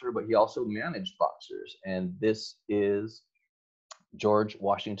boxer, but he also managed boxers, and this is George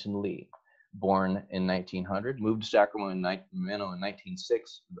Washington Lee, born in 1900, moved to Sacramento in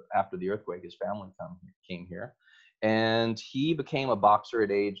 1906. After the earthquake, his family came here. And he became a boxer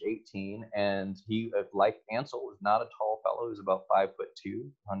at age 18, and he, like Ansel, was not a tall fellow. He was about 5'2",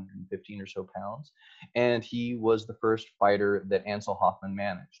 115 or so pounds, and he was the first fighter that Ansel Hoffman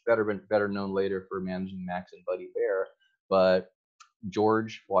managed. Better known later for managing Max and Buddy Bear, but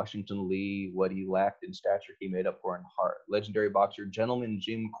George Washington Lee, what he lacked in stature, he made up for in heart. Legendary boxer Gentleman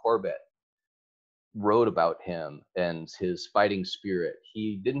Jim Corbett wrote about him and his fighting spirit.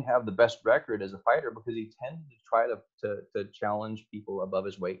 He didn't have the best record as a fighter because he tended to try to challenge people above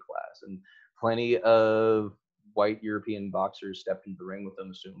his weight class. And plenty of white European boxers stepped into the ring with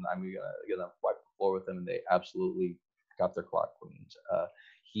him, assuming I'm gonna wipe the floor with them, and they absolutely got their clock cleaned.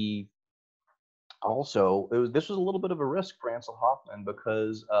 This was a little bit of a risk for Ansel Hoffman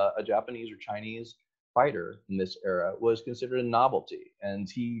because a Japanese or Chinese fighter in this era was considered a novelty, and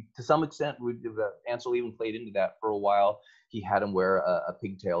he, to some extent, Ansel even played into that for a while. He had him wear a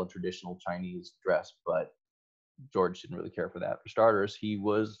pigtail, traditional Chinese dress, but George didn't really care for that. For starters, he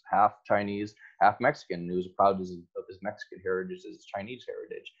was half Chinese, half Mexican, and he was proud of his Mexican heritage as his Chinese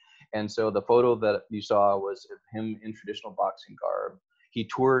heritage. And so the photo that you saw was of him in traditional boxing garb. He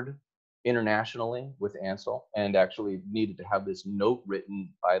toured internationally with Ansel and actually needed to have this note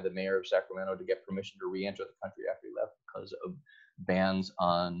written by the mayor of Sacramento to get permission to re-enter the country after he left because of bans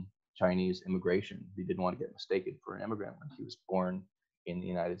on Chinese immigration. He didn't want to get mistaken for an immigrant when he was born in the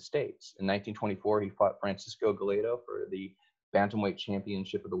United States. In 1924, he fought Francisco Galedo for the Bantamweight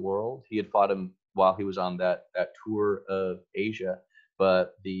Championship of the World. He had fought him while he was on that tour of Asia,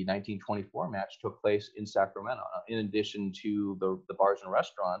 but the 1924 match took place in Sacramento. In addition to the bars and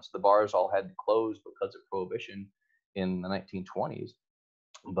restaurants, the bars all had to close because of Prohibition in the 1920s.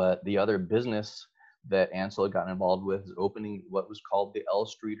 But the other business that Ansel had gotten involved with is opening what was called the L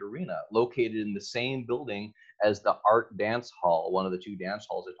Street Arena, located in the same building as the Art Dance Hall, one of the two dance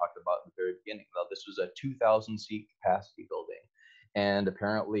halls I talked about at the very beginning. Well, this was a 2,000 seat capacity building. And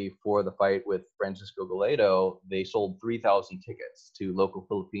apparently for the fight with Francisco Gallardo, they sold 3,000 tickets to local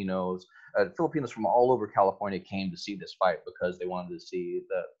Filipinos. Filipinos from all over California came to see this fight because they wanted to see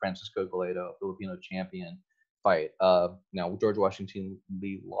the Francisco Gallardo, Filipino champion, fight. Now, George Washington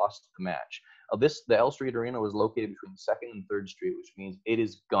Lee lost the match. The L Street Arena was located between 2nd and 3rd Street, which means it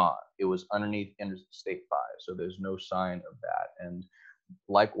is gone. It was underneath Interstate 5, so there's no sign of that. And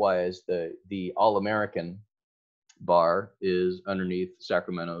likewise, the All-American bar is underneath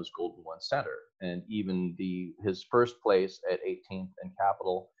Sacramento's Golden One Center. And even his first place at 18th and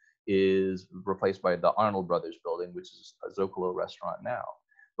Capitol is replaced by the Arnold Brothers building, which is a Zocalo restaurant now.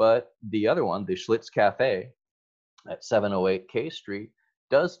 But the other one, the Schlitz Cafe at 708 K Street,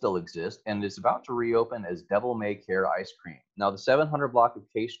 does still exist and is about to reopen as Devil May Care ice cream. Now, the 700 block of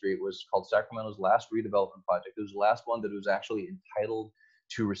K Street was called Sacramento's last redevelopment project. It was the last one that was actually entitled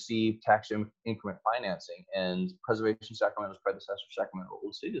to receive tax increment financing, and Preservation Sacramento's predecessor, Sacramento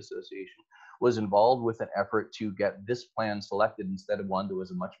Old City Association, was involved with an effort to get this plan selected instead of one that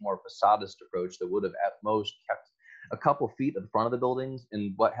was a much more facadist approach that would have at most kept a couple feet at the front of the buildings.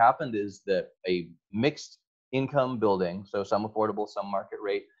 And what happened is that a mixed income building, so some affordable, some market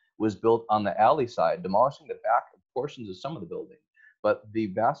rate, was built on the alley side, demolishing the back portions of some of the building. But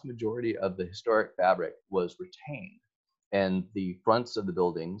the vast majority of the historic fabric was retained. And the fronts of the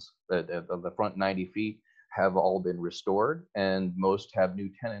buildings, the front 90 feet, have all been restored, and most have new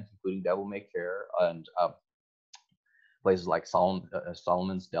tenants, including Devil May Care and places like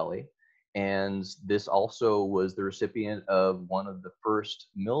Solomon's Deli. And this also was the recipient of one of the first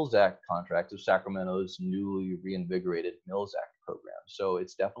Mills Act contracts of Sacramento's newly reinvigorated Mills Act program. So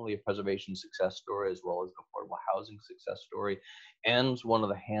it's definitely a preservation success story as well as an affordable housing success story, and one of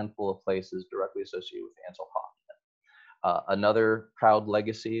the handful of places directly associated with Ansel Hoffman. Another proud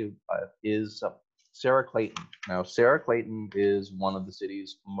legacy is Sarah Clayton. Now, Sarah Clayton is one of the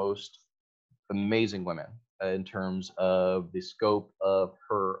city's most amazing women in terms of the scope of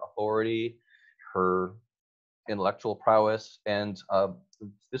her authority, her intellectual prowess, and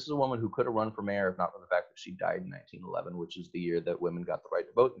this is a woman who could have run for mayor if not for the fact that she died in 1911, which is the year that women got the right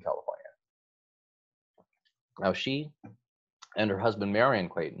to vote in California. Now, she and her husband, Marion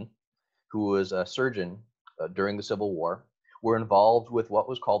Clayton, who was a surgeon during the Civil War, were involved with what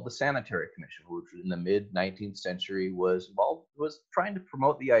was called the Sanitary Commission, which in the mid-19th century was trying to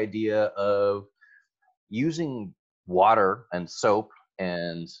promote the idea of using water and soap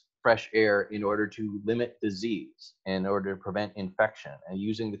and fresh air in order to limit disease, in order to prevent infection, and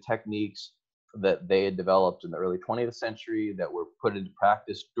using the techniques that they had developed in the early 20th century that were put into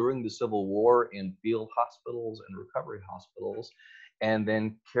practice during the Civil War in field hospitals and recovery hospitals, and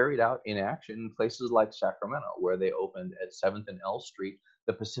then carried out in action in places like Sacramento, where they opened at 7th and L Street,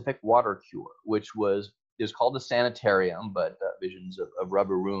 the Pacific Water Cure, which is called a sanitarium, but visions of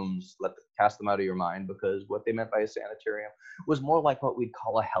rubber rooms, cast them out of your mind, because what they meant by a sanitarium was more like what we'd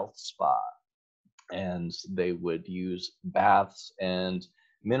call a health spa. And they would use baths and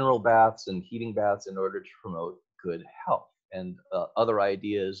mineral baths and heating baths in order to promote good health. And other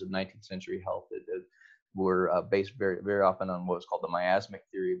ideas of 19th century health that were based very, very often on what was called the miasmic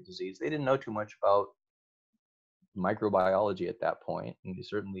theory of disease. They didn't know too much about microbiology at that point, and they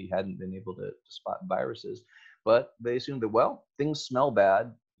certainly hadn't been able to spot viruses, but they assumed that, well, things smell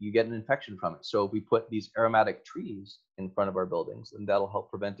bad, you get an infection from it. So if we put these aromatic trees in front of our buildings, then that'll help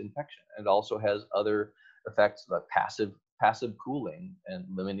prevent infection. It also has other effects like passive cooling and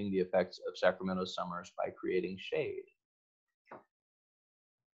limiting the effects of Sacramento summers by creating shade.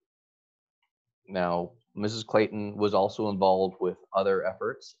 Now, Mrs. Clayton was also involved with other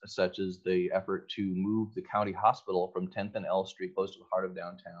efforts, such as the effort to move the county hospital from 10th and L Street, close to the heart of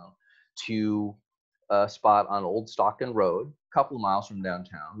downtown, to a spot on Old Stockton Road, a couple of miles from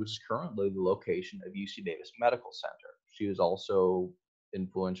downtown, which is currently the location of UC Davis Medical Center. She was also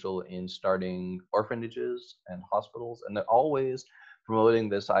influential in starting orphanages and hospitals, and they're always promoting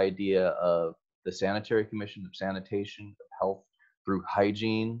this idea of the Sanitary Commission, of sanitation, of health, through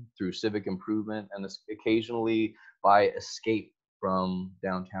hygiene, through civic improvement, and this occasionally by escape from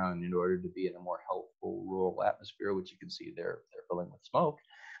downtown in order to be in a more healthful rural atmosphere, which you can see they're filling with smoke.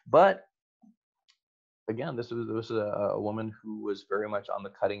 But again, this was a woman who was very much on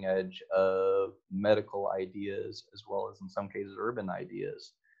the cutting edge of medical ideas, as well as in some cases urban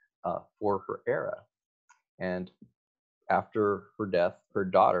ideas for her era. And after her death, her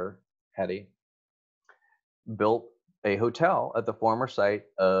daughter, Hetty, built a hotel at the former site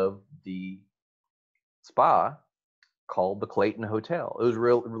of the spa called the Clayton Hotel. It was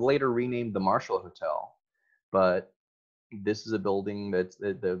later renamed the Marshall Hotel, but this is a building that's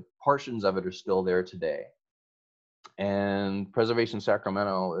the portions of it are still there today. And Preservation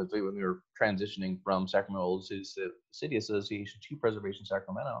Sacramento, when we were transitioning from Sacramento City Association to Preservation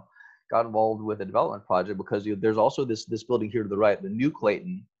Sacramento, got involved with a development project because there's also this building here to the right, the new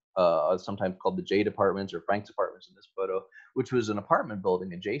Clayton, sometimes called the Jade Apartments or Frank's Apartments in this photo, which was an apartment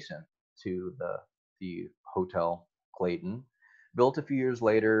building adjacent to the Hotel Clayton, built a few years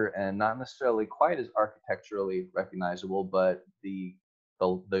later and not necessarily quite as architecturally recognizable, but the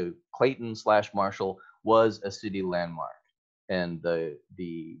Clayton / Marshall was a city landmark, and the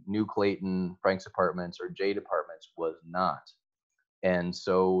new Clayton, Frank's Apartments or Jade Apartments was not. And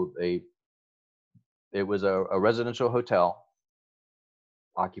so it was a residential hotel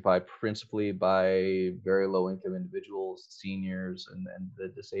occupied principally by very low income individuals, seniors, and the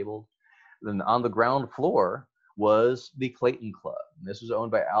disabled. Then on the ground floor was the Clayton Club. And this was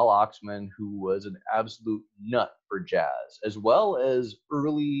owned by Al Oxman, who was an absolute nut for jazz, as well as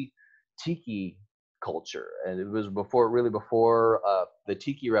early tiki culture. And it was before the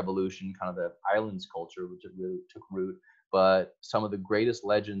tiki revolution, kind of the islands culture, which it really took root. But some of the greatest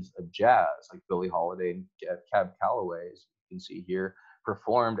legends of jazz, like Billie Holiday and Cab Calloway, as you can see here,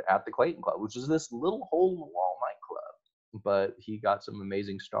 performed at the Clayton Club, which is this little hole-in-the-wall nightclub. But he got some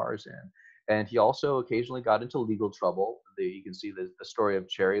amazing stars in. And he also occasionally got into legal trouble. You can see the story of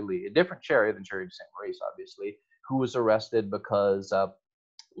Cherry Lee, a different Cherry than Cherry de St. Maurice, obviously, who was arrested because,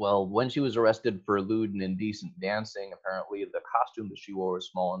 when she was arrested for lewd and indecent dancing, apparently the costume that she wore was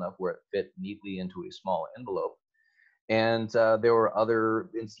small enough where it fit neatly into a small envelope. And there were other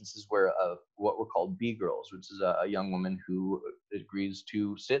instances where what were called B-girls, which is a young woman who agrees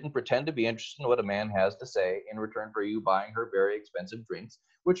to sit and pretend to be interested in what a man has to say in return for you buying her very expensive drinks,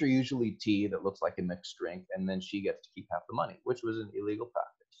 which are usually tea that looks like a mixed drink, and then she gets to keep half the money, which was an illegal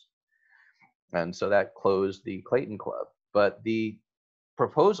practice. And so that closed the Clayton Club. But the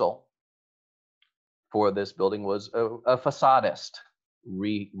proposal for this building was a facadist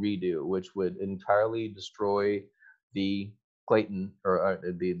redo, which would entirely destroy the Clayton, or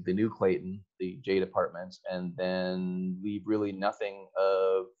the new Clayton, the Jade Apartments, and then leave really nothing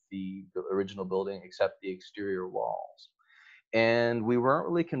of the original building except the exterior walls. And we weren't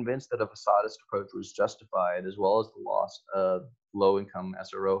really convinced that a facadist approach was justified, as well as the loss of low-income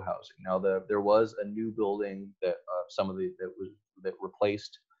SRO housing. Now, there was a new building that that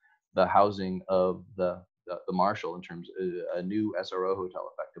replaced the housing of the Marshall, in terms of a new SRO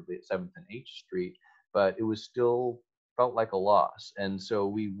hotel, effectively at 7th and H Street, but it was still felt like a loss. And so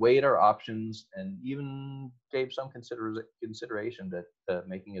we weighed our options and even gave some consideration to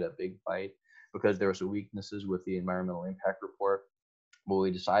making it a big fight, because there were some weaknesses with the environmental impact report. But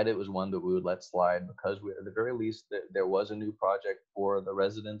we decided it was one that we would let slide, because at the very least there was a new project for the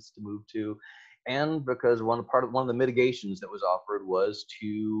residents to move to, and because one of the mitigations that was offered was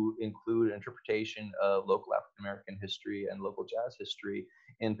to include interpretation of local African American history and local jazz history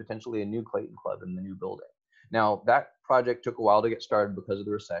in potentially a new Clayton Club in the new building. Now, that project took a while to get started because of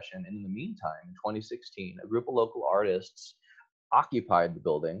the recession, and in the meantime, in 2016, a group of local artists occupied the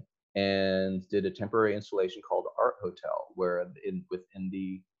building and did a temporary installation called Art Hotel, where within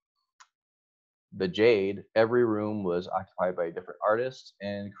the Jade, every room was occupied by different artists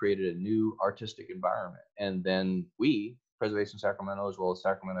and created a new artistic environment. And then we, Preservation Sacramento, as well as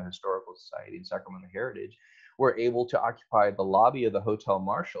Sacramento Historical Society and Sacramento Heritage, were able to occupy the lobby of the Hotel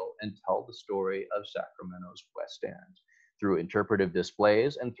Marshall and tell the story of Sacramento's West End through interpretive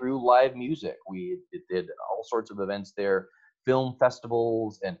displays and through live music. We did all sorts of events there, film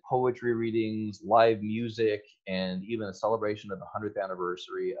festivals and poetry readings, live music, and even a celebration of the 100th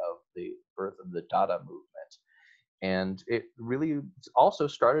anniversary of the birth of the Dada movement. And it really also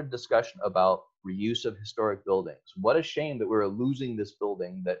started a discussion about reuse of historic buildings. What a shame that we were losing this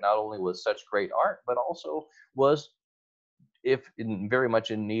building that not only was such great art, but also was, very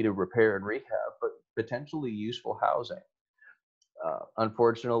much in need of repair and rehab, but potentially useful housing.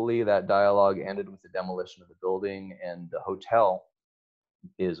 Unfortunately, that dialogue ended with the demolition of the building, and the hotel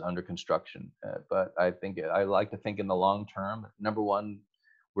is under construction. But I like to think in the long term, number one,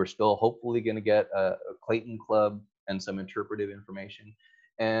 we're still hopefully going to get a Clayton Club and some interpretive information.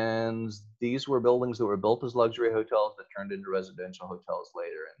 And these were buildings that were built as luxury hotels that turned into residential hotels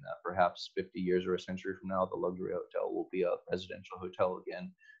later. And perhaps 50 years or a century from now, the luxury hotel will be a residential hotel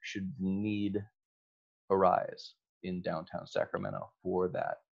again, should the need arise in downtown Sacramento for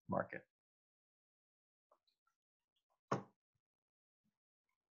that market.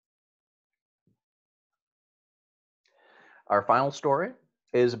 Our final story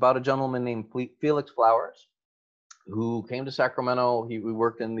is about a gentleman named Felix Flowers, who came to Sacramento. We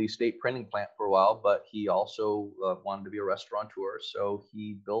worked in the state printing plant for a while, but he also wanted to be a restaurateur. So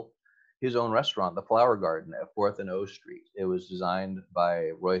he built his own restaurant, the Flower Garden at 4th and O Street. It was designed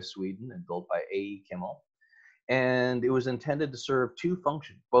by Roy Sweden and built by A.E. Kimmel. And it was intended to serve two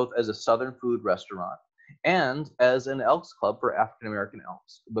functions, both as a Southern food restaurant and as an Elks Club for African-American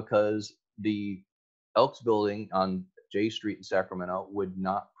Elks, because the Elks building on J Street in Sacramento would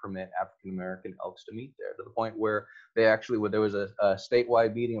not permit African-American Elks to meet there, to the point where they actually, there was a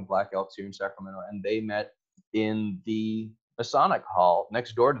statewide meeting of Black Elks here in Sacramento, and they met in the Masonic Hall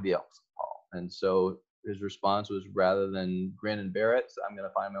next door to the Elks Hall. And so his response was, rather than grin and bear it, I'm going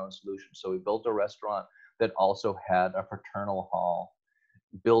to find my own solution. So he built a restaurant that also had a fraternal hall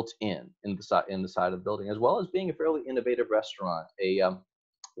built in the side of the building, as well as being a fairly innovative restaurant. A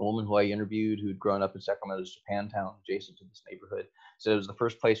woman who I interviewed, who'd grown up in Sacramento's Japantown, adjacent to this neighborhood, said it was the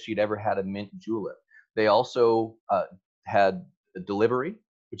first place she'd ever had a mint julep. They also had a delivery,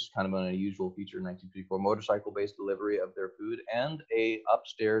 which is kind of an unusual feature in 1954, motorcycle-based delivery of their food, and a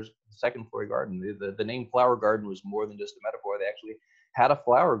upstairs second-floor garden. The name Flower Garden was more than just a metaphor. They actually had a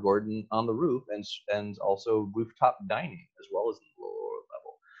flower garden on the roof, and also rooftop dining as well as in the lower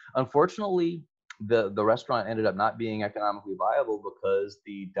level. Unfortunately, the restaurant ended up not being economically viable because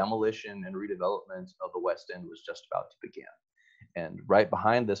the demolition and redevelopment of the West End was just about to begin. And right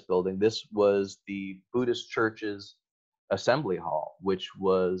behind this building, this was the Buddhist church's assembly hall, which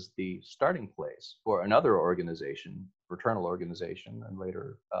was the starting place for another organization, fraternal organization, and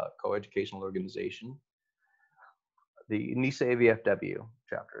later coeducational organization, the Nisei VFW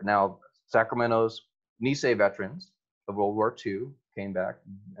chapter. Now, Sacramento's Nisei veterans of World War II came back,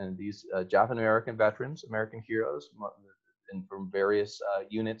 and these Japanese American veterans, American heroes, and from various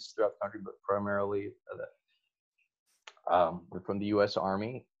units throughout the country, but primarily from the U.S.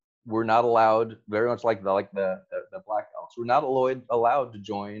 Army, were not allowed, very much like the Black Elks, were not allowed to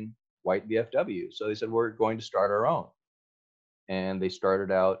join white VFW. So they said, we're going to start our own. And they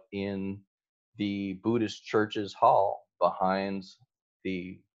started out in the Buddhist church's hall behind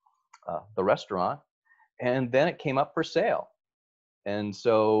the restaurant, and then it came up for sale. And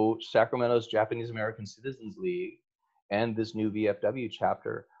so Sacramento's Japanese American Citizens League and this new VFW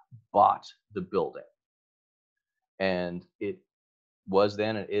chapter bought the building. And it was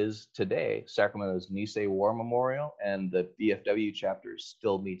then, it is today, Sacramento's Nisei War Memorial, and the VFW chapter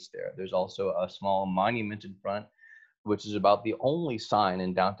still meets there. There's also a small monument in front, which is about the only sign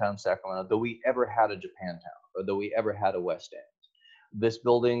in downtown Sacramento that we ever had a Japantown, or that we ever had a West End. This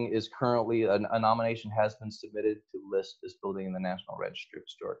building is currently, a nomination has been submitted to list this building in the National Registry of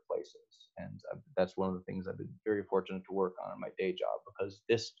Historic Places. And that's one of the things I've been very fortunate to work on in my day job, because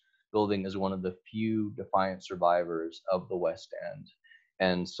this building is one of the few defiant survivors of the West End.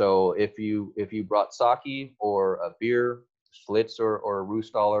 And so if you brought sake or a beer, Schlitz or a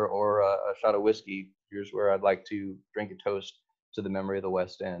Roostaller or a shot of whiskey, here's where I'd like to drink a toast to the memory of the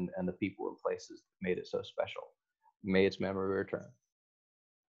West End and the people and places that made it so special. May its memory return.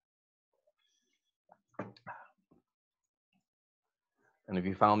 And if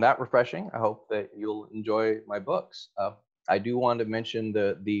you found that refreshing, I hope that you'll enjoy my books. I do want to mention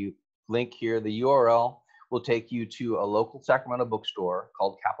the link here. The URL will take you to a local Sacramento bookstore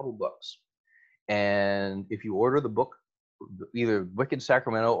called Capitol Books. And if you order the book, either Wicked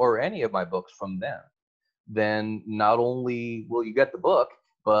Sacramento or any of my books from them, then not only will you get the book,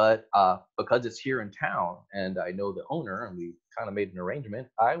 but because it's here in town and I know the owner and we kind of made an arrangement,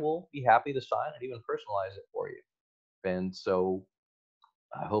 I will be happy to sign and even personalize it for you. And so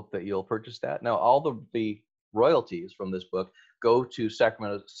I hope that you'll purchase that. Now, all the royalties from this book go to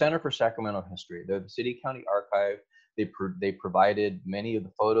Sacramento Center for Sacramento History. They're the City County Archive. They provided many of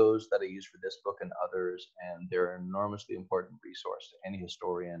the photos that I use for this book and others, and they're an enormously important resource to any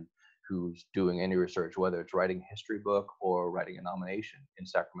historian who's doing any research, whether it's writing a history book or writing a nomination in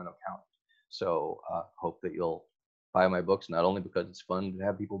Sacramento County. So hope that you'll buy my books, not only because it's fun to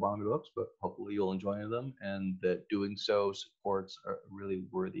have people buy my books, but hopefully you'll enjoy them, and that doing so supports a really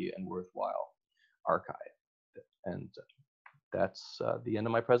worthy and worthwhile archive. And that's the end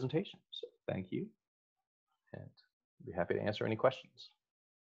of my presentation. So thank you, and I'll be happy to answer any questions.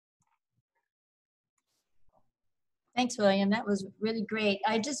 Thanks, William. That was really great.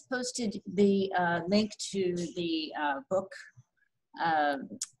 I just posted the link to the book,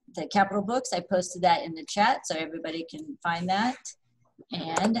 the Capital Books. I posted that in the chat so everybody can find that.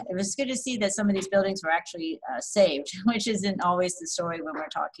 And it was good to see that some of these buildings were actually saved, which isn't always the story when we're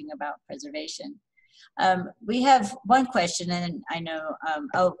talking about preservation. We have one question, and I know,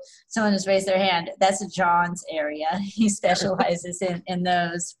 oh, someone has raised their hand. That's John's area. He specializes in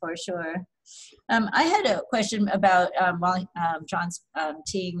those for sure. I had a question about, while John's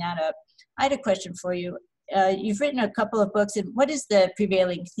teeing that up, I had a question for you. You've written a couple of books, and what is the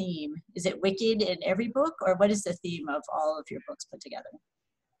prevailing theme? Is it wicked in every book, or what is the theme of all of your books put together?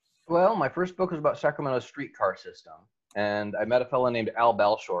 Well, my first book was about Sacramento's streetcar system, and I met a fellow named Al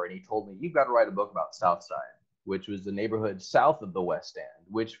Belshore, and he told me, you've got to write a book about Southside, which was the neighborhood south of the West End,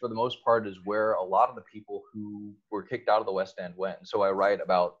 which for the most part is where a lot of the people who were kicked out of the West End went. And so I write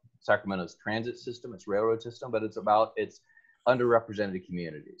about Sacramento's transit system, its railroad system, but it's about its underrepresented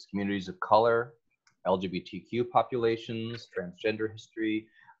communities, communities of color, LGBTQ populations, transgender history,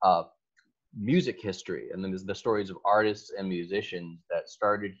 music history, and then there's the stories of artists and musicians that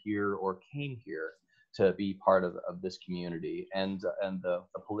started here or came here to be part of this community, and the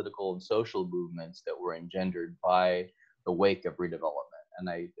political and social movements that were engendered by the wake of redevelopment. And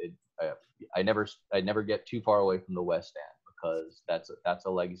I never get too far away from the West End, because that's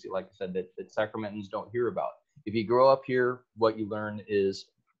a legacy, like I said, that Sacramentans don't hear about. If you grow up here, what you learn is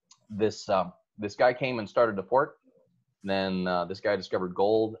this guy came and started a fort. Then this guy discovered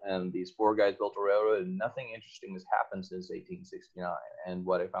gold, and these four guys built a railroad, and nothing interesting has happened since 1869. And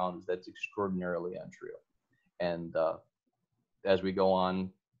what I found is that's extraordinarily untrue. And as we go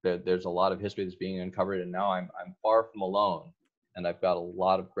on, there's a lot of history that's being uncovered, and now I'm far from alone. And I've got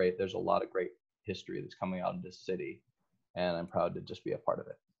there's a lot of great history that's coming out of this city, and I'm proud to just be a part of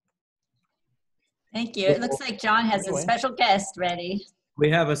it. Thank you. It looks like John has a special guest ready. We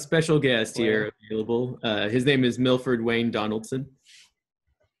have a special guest here available. His name is Milford Wayne Donaldson.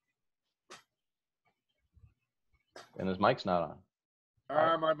 And his mic's not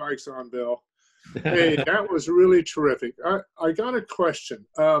on. My mic's on, Bill. Hey, that was really terrific. I got a question.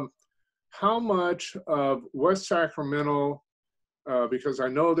 How much of West Sacramento, because I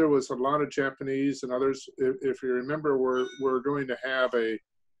know there was a lot of Japanese and others, if you remember, we're going to have a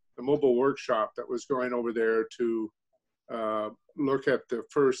mobile workshop that was going over there to look at the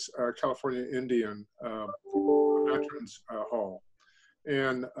first California Indian Veterans Hall.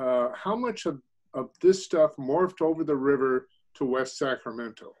 And how much of this stuff morphed over the river to West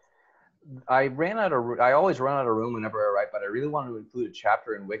Sacramento? I always run out of room whenever I write, but I really wanted to include a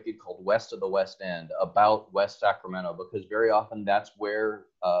chapter in Wicked called West of the West End about West Sacramento, because very often that's where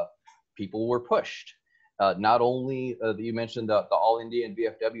people were pushed. Not only, you mentioned the All-Indian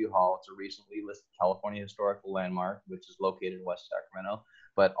VFW Hall, it's a recently listed California Historical Landmark, which is located in West Sacramento,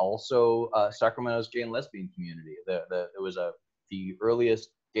 but also Sacramento's gay and lesbian community. It was the earliest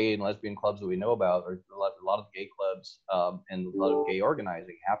gay and lesbian clubs that we know about, or a lot of gay clubs and a lot of gay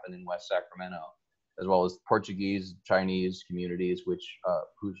organizing happened in West Sacramento, as well as Portuguese, Chinese communities,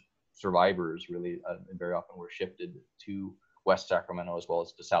 whose survivors really very often were shifted to West Sacramento, as well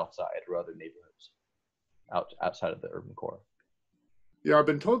as to South Side or other neighborhoods outside of the urban core. Yeah, I've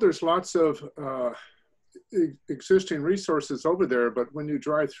been told there's lots of existing resources over there, but when you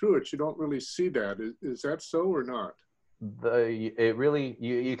drive through it, you don't really see that. Is that so or not?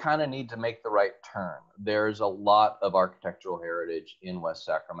 You kind of need to make the right turn. There's a lot of architectural heritage in West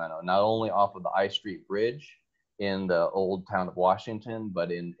Sacramento, not only off of the I Street Bridge in the old town of Washington, but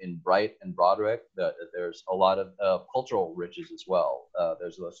in Bright and Broderick, there's a lot of cultural riches as well.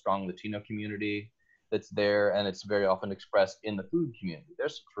 There's a strong Latino community that's there, and it's very often expressed in the food community.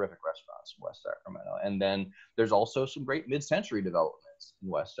 There's some terrific restaurants in West Sacramento. And then there's also some great mid-century developments in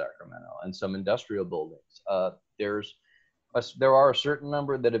West Sacramento and some industrial buildings. There are a certain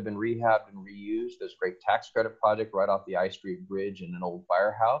number that have been rehabbed and reused. There's a great tax credit project right off the I Street Bridge in an old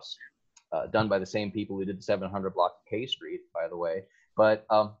firehouse, done by the same people who did the 700 block of K Street, by the way.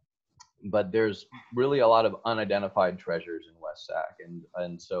 But there's really a lot of unidentified treasures in West Sac,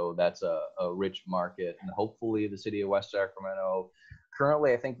 and so that's a rich market. And hopefully the city of West Sacramento,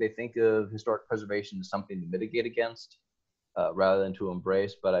 currently I think they think of historic preservation as something to mitigate against rather than to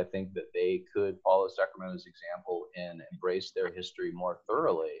embrace, but I think that they could follow Sacramento's example and embrace their history more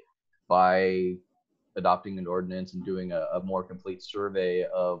thoroughly by adopting an ordinance and doing a more complete survey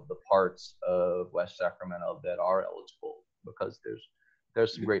of the parts of West Sacramento that are eligible, because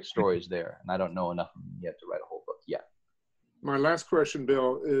there's some great stories there, and I don't know enough of them yet to write a whole book yet. My last question,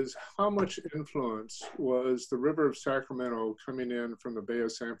 Bill, is how much influence was the River of Sacramento coming in from the Bay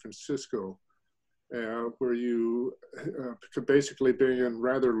of San Francisco where you could basically be in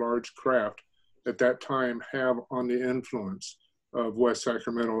rather large craft at that time have on the influence of West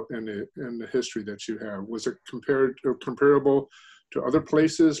Sacramento and the history that you have? Was it comparable to other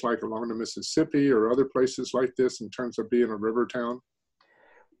places like along the Mississippi or other places like this in terms of being a river town?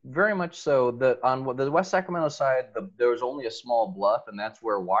 Very much so. On the West Sacramento side, there was only a small bluff, and that's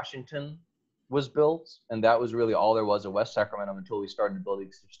where Washington was built, and that was really all there was at West Sacramento until we started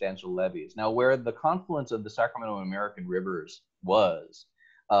building substantial levees. Now, where the confluence of the Sacramento and American rivers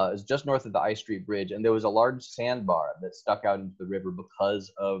is just north of the I Street Bridge, and there was a large sandbar that stuck out into the river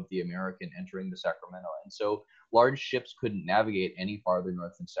because of the American entering the Sacramento, and so large ships couldn't navigate any farther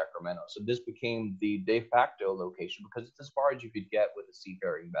north than Sacramento. So this became the de facto location because it's as far as you could get with a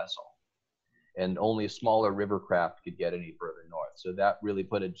seafaring vessel, and only a smaller river craft could get any further north. So that really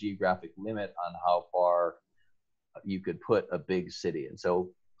put a geographic limit on how far you could put a big city. And so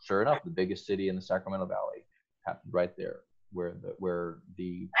sure enough, the biggest city in the Sacramento Valley happened right there where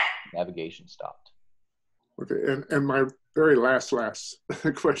the navigation stopped. Okay, and my very last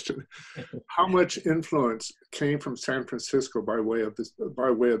question: how much influence came from San Francisco by way of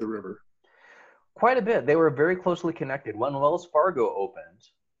the river? Quite a bit. They were very closely connected. When Wells Fargo opened,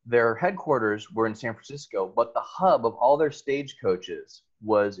 their headquarters were in San Francisco, but the hub of all their stagecoaches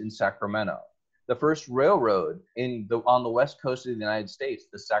was in Sacramento. The first railroad on the west coast of the United States,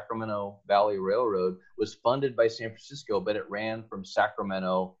 the Sacramento Valley Railroad, was funded by San Francisco, but it ran from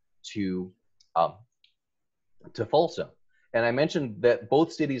Sacramento to Folsom. And I mentioned that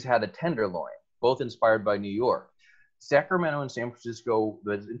both cities had a tenderloin, both inspired by New York. Sacramento and San Francisco,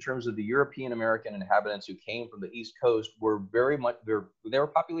 in terms of the European American inhabitants who came from the East Coast, were they were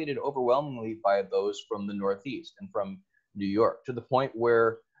populated overwhelmingly by those from the Northeast and from New York, to the point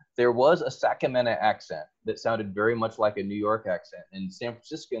where there was a Sacramento accent that sounded very much like a New York accent. And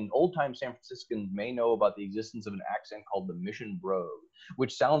old-time San Franciscans may know about the existence of an accent called the Mission Brogue,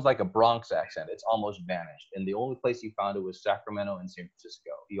 which sounds like a Bronx accent. It's almost vanished. And the only place you found it was Sacramento and San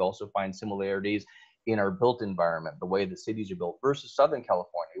Francisco. You also find similarities in our built environment, the way the cities are built, versus Southern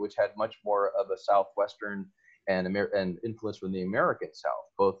California, which had much more of a Southwestern and influence from the American South,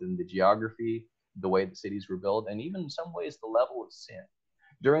 both in the geography, the way the cities were built, and even in some ways the level of sin.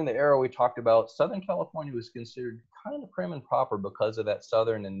 During the era we talked about, Southern California was considered kind of prim and proper because of that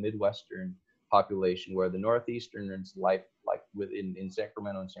Southern and Midwestern population, where the Northeasterners, like in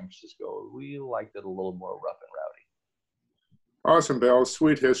Sacramento and San Francisco, we liked it a little more rough and rowdy. Awesome, Bill.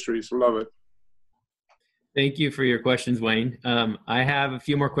 Sweet histories. Love it. Thank you for your questions, Wayne. I have a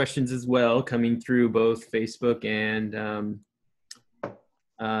few more questions as well coming through both Facebook and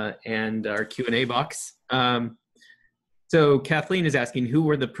our Q&A box. So Kathleen is asking, who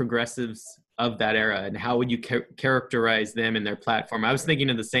were the progressives of that era, and how would you characterize them and their platform? I was thinking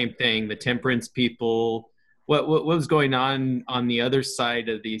of the same thing, the temperance people. What was going on the other side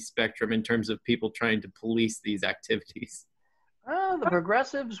of the spectrum in terms of people trying to police these activities? The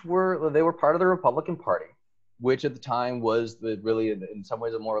progressives were part of the Republican Party, which at the time was really in some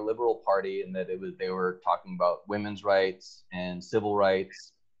ways a more liberal party, in that they were talking about women's rights and civil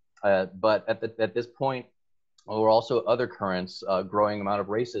rights. But at this point, there were also other currents, growing amount of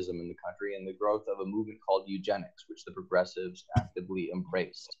racism in the country, and the growth of a movement called eugenics, which the progressives actively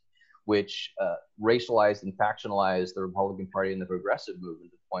embraced, which racialized and factionalized the Republican Party and the progressive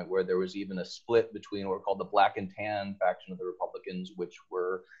movement to the point where there was even a split between what were called the black and tan faction of the Republicans, which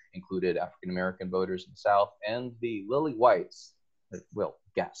included African-American voters in the South, and the lily whites,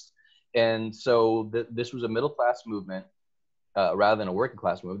 guess. And so this was a middle-class movement, rather than a working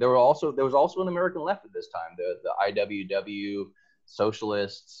class movement. There was also an American left at this time. The IWW,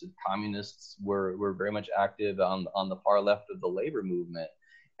 socialists, communists were very much active on the far left of the labor movement.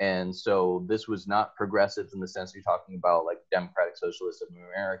 And so this was not progressives in the sense you're talking about like Democratic Socialists of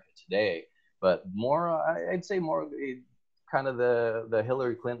America today, but more, I'd say more kind of the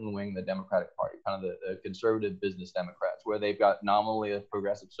Hillary Clinton wing, the Democratic Party, kind of the conservative business Democrats, where they've got nominally a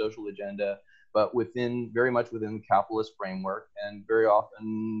progressive social agenda, but very much within the capitalist framework, and very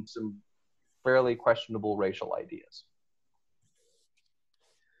often some fairly questionable racial ideas.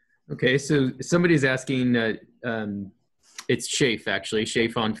 Okay, so somebody's asking, it's Shafe actually,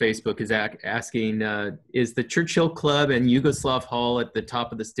 Shafe on Facebook is asking, is the Churchill Club and Yugoslav Hall at the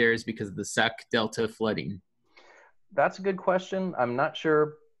top of the stairs because of the Sac Delta flooding? That's a good question. I'm not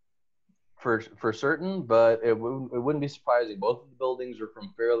sure for certain, but it wouldn't be surprising. Both of the buildings are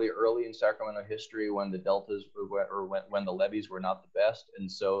from fairly early in Sacramento history, when the deltas when the levees were not the best,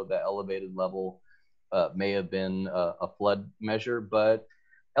 and so the elevated level may have been a flood measure. But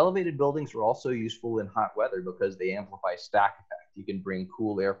elevated buildings were also useful in hot weather because they amplify stack effect. You can bring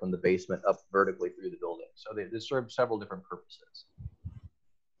cool air from the basement up vertically through the building. So they serve several different purposes.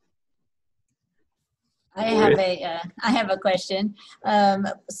 I have a question. One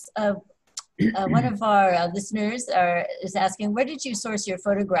of our listeners is asking, where did you source your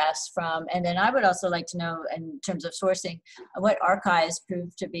photographs from? And then I would also like to know, in terms of sourcing, what archives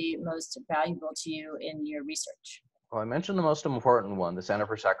proved to be most valuable to you in your research? Well, I mentioned the most important one, the Center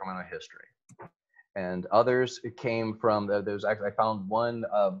for Sacramento History. And others came from, I found one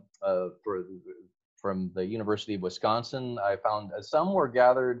from the University of Wisconsin. I found some were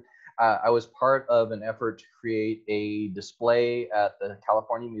gathered. I was part of an effort to create a display at the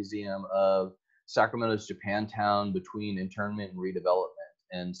California Museum of Sacramento's Japantown between internment and redevelopment.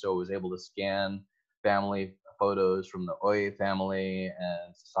 And so I was able to scan family photos from the Oye family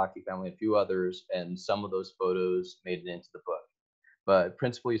and Sasaki family, a few others, and some of those photos made it into the book. But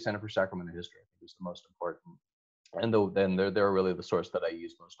principally, Center for Sacramento History, I think, is the most important. And then they're really the source that I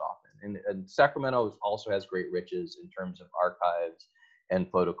use most often. And Sacramento also has great riches in terms of archives and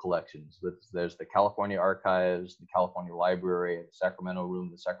photo collections. There's the California Archives, the California Library, the Sacramento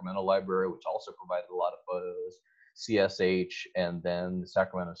Room, the Sacramento Library, which also provided a lot of photos, CSH, and then the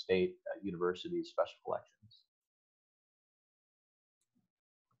Sacramento State University Special Collections.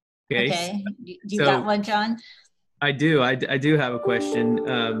 Okay. You got one, John? I do. I do have a question,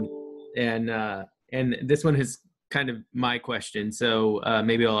 and this one is kind of my question, so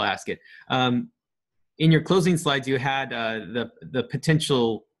maybe I'll ask it. In your closing slides, you had the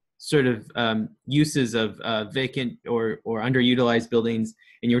potential sort of uses of vacant or underutilized buildings,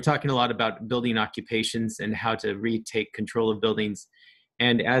 and you were talking a lot about building occupations and how to retake control of buildings.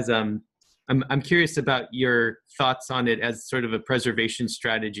 And as I'm curious about your thoughts on it as sort of a preservation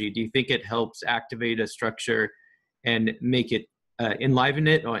strategy. Do you think it helps activate a structure and make it enliven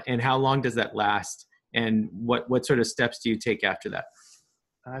it, and how long does that last? And what sort of steps do you take after that?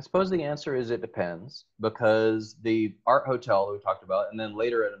 I suppose the answer is it depends, because the Art Hotel that we talked about, and then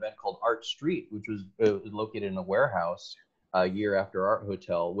later an event called Art Street, which was located in a warehouse a year after Art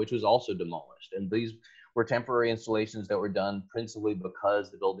Hotel, which was also demolished. And these were temporary installations that were done principally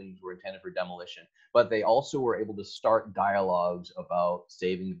because the buildings were intended for demolition. But they also were able to start dialogues about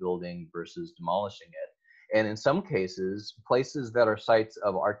saving the building versus demolishing it. And in some cases, places that are sites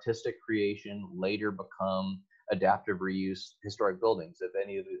of artistic creation later become adaptive reuse historic buildings. If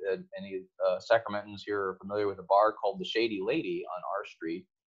any Sacramentans here are familiar with a bar called the Shady Lady on R Street,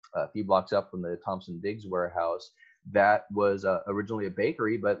 a few blocks up from the Thompson Diggs warehouse, that was originally a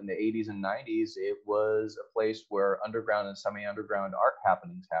bakery, but in the 80s and 90s, it was a place where underground and semi-underground art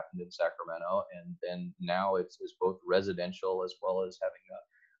happenings happened in Sacramento. And then now it's both residential as well as having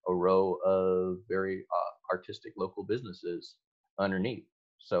a row of very artistic local businesses underneath.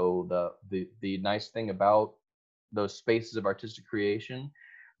 So the nice thing about those spaces of artistic creation,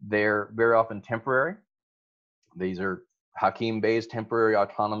 they're very often temporary. These are Hakeem Bey's temporary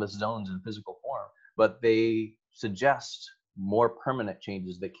autonomous zones in physical form, but they suggest more permanent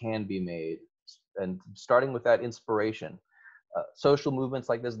changes that can be made. And starting with that inspiration, social movements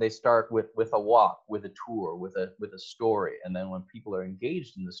like this, they start with a walk, with a tour, with a story. And then when people are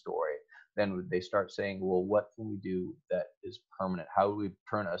engaged in the story, then they start saying, well, what can we do that is permanent? How do we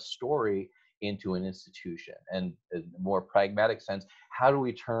turn a story into an institution? And in a more pragmatic sense, how do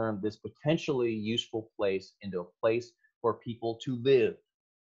we turn this potentially useful place into a place for people to live,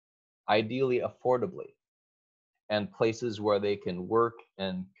 ideally affordably, and places where they can work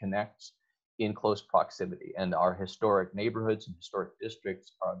and connect in close proximity? And our historic neighborhoods and historic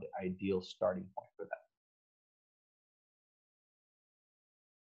districts are the ideal starting point for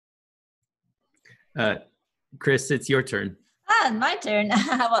that. Chris, it's your turn. My turn.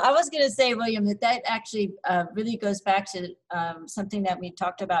 Well, I was going to say, William, that actually really goes back to something that we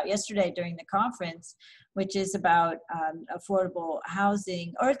talked about yesterday during the conference, which is about affordable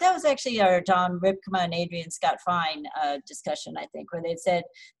housing. Or that was actually our John Ripkema and Adrian Scott Fine discussion, I think, where they said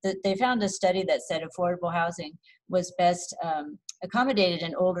that they found a study that said affordable housing was best accommodated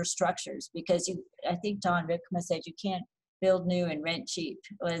in older structures, because I think John Ripkema said you can't build new and rent cheap,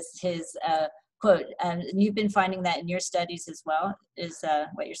 was his quote. And you've been finding that in your studies as well, is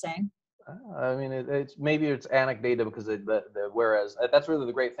what you're saying? I mean, it's anecdotal, because whereas that's really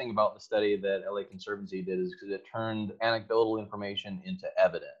the great thing about the study that LA Conservancy did, is because it turned anecdotal information into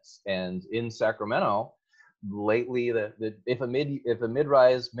evidence. And in Sacramento, lately, if a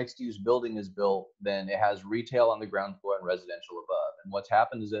mid-rise mixed-use building is built, then it has retail on the ground floor and residential above. And what's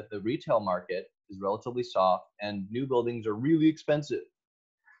happened is that the retail market is relatively soft, and new buildings are really expensive.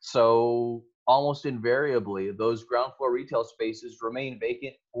 So almost invariably, those ground floor retail spaces remain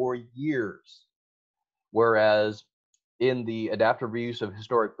vacant for years. Whereas in the adaptive reuse of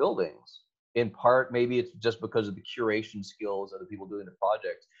historic buildings. In part, maybe it's just because of the curation skills of the people doing the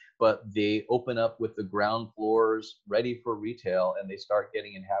projects, but they open up with the ground floors ready for retail, and they start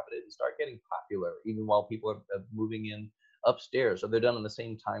getting inhabited and start getting popular, even while people are moving in upstairs. So they're done on the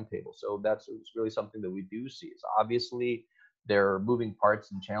same timetable. So that's really something that we do see. So obviously, there are moving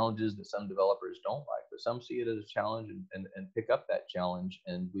parts and challenges that some developers don't like, but some see it as a challenge and pick up that challenge.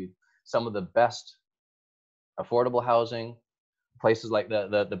 And some of the best affordable housing, places like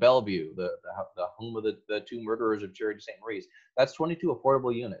the Bellevue, the home of the two murderers of Charity St. Mary's, that's 22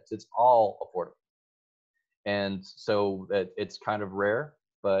 affordable units. It's all affordable. And so it's kind of rare,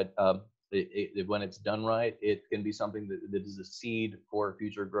 but when it's done right, it can be something that is a seed for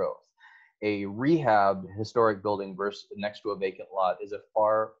future growth. A rehab historic building versus next to a vacant lot is a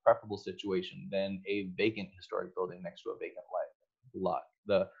far preferable situation than a vacant historic building next to a vacant lot.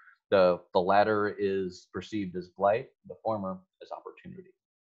 The latter is perceived as blight, the former as opportunity.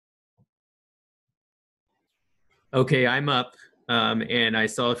 Okay, I'm up, and I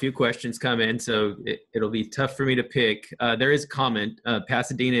saw a few questions come in, so it'll be tough for me to pick. There is a comment.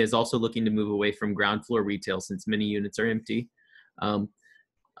 Pasadena is also looking to move away from ground floor retail since many units are empty.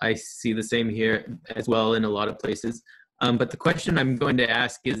 I see the same here as well in a lot of places. But the question I'm going to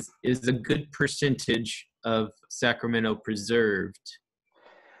ask is a good percentage of Sacramento preserved?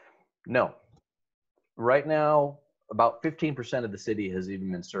 No. Right now, about 15% of the city has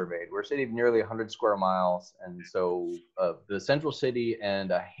even been surveyed. We're a city of nearly 100 square miles, and so the central city and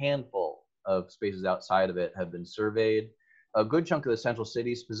a handful of spaces outside of it have been surveyed. A good chunk of the central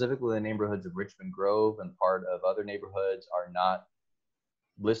city, specifically the neighborhoods of Richmond Grove and part of other neighborhoods, are not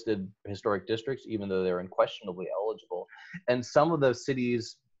listed historic districts, even though they're unquestionably eligible. And some of the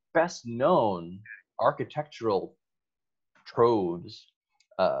city's best known architectural troves,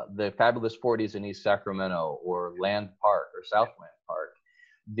 the fabulous 40s in East Sacramento, or Land Park or Southland Park,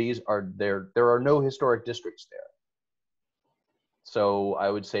 there are no historic districts there. So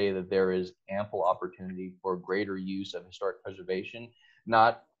I would say that there is ample opportunity for greater use of historic preservation,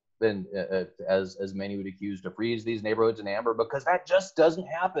 not then as many would accuse, to freeze these neighborhoods in amber, because that just doesn't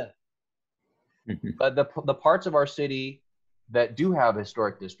happen. But the parts of our city that do have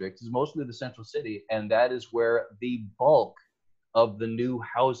historic districts is mostly the central city, and that is where the bulk of the new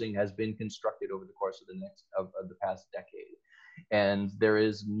housing has been constructed over the course of the past decade. And there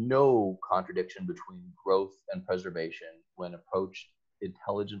is no contradiction between growth and preservation when approached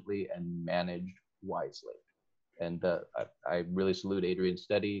intelligently and managed wisely. And I really salute Adrian's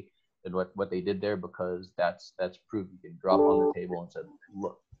study and what they did there, because that's proof you can drop on the table and say,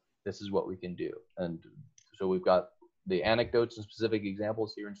 look, this is what we can do. And so we've got the anecdotes and specific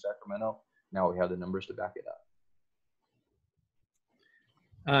examples here in Sacramento. Now we have the numbers to back it up.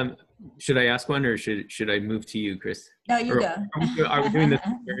 Should I ask one, or should I move to you, Chris? No, you go. Are we doing this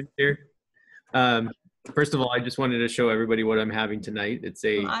here? First of all, I just wanted to show everybody what I'm having tonight. It's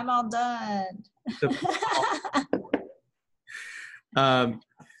a. I'm all done.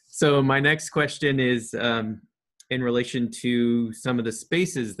 So my next question is in relation to some of the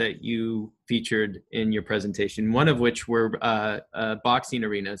spaces that you featured in your presentation, one of which were boxing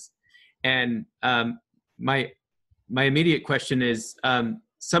arenas. And my immediate question is,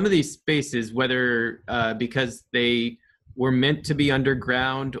 some of these spaces, whether because they were meant to be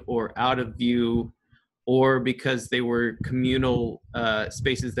underground or out of view, or because they were communal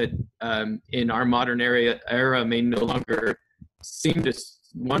spaces that in our modern era may no longer seem to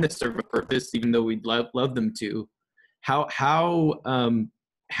want to serve a purpose, even though we'd love them to. How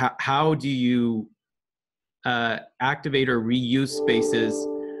do you activate or reuse spaces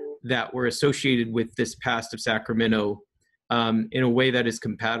that were associated with this past of Sacramento in a way that is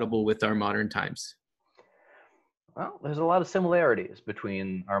compatible with our modern times? Well, there's a lot of similarities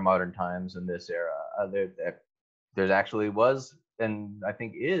between our modern times and this era. There actually was, and I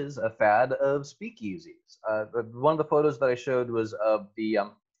think is, a fad of speakeasies. One of the photos that I showed was of the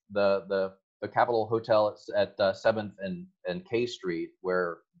Capitol Hotel at 7th and K Street,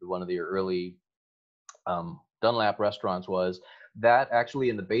 where one of the early Dunlap restaurants was. That actually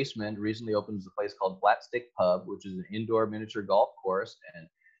in the basement recently opens a place called Flat Stick Pub, which is an indoor miniature golf course. And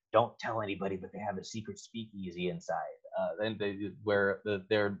don't tell anybody, but they have a secret speakeasy inside.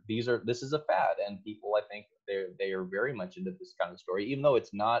 This is a fad, and people, I think, they are very much into this kind of story, even though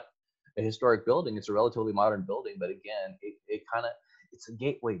it's not a historic building. It's a relatively modern building, but again, it's a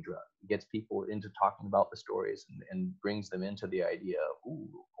gateway drug. It gets people into talking about the stories and brings them into the idea of, ooh,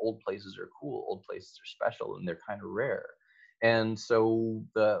 old places are cool, old places are special, and they're kind of rare. And so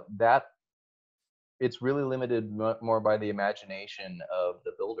it's really limited more by the imagination of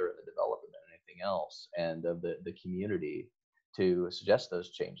the builder and the developer than everything else and of the community to suggest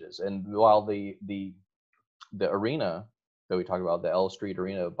those changes. And while the arena that we talked about, the L Street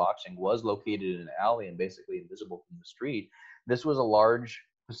Arena of Boxing, was located in an alley and basically invisible from the street, this was a large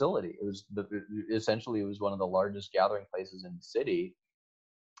facility. It was essentially it was one of the largest gathering places in the city,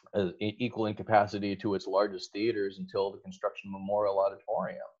 equal in capacity to its largest theaters until the construction of Memorial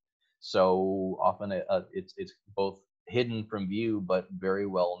Auditorium. So often it's both hidden from view, but very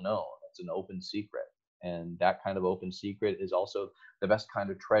well known. It's an open secret. And that kind of open secret is also the best kind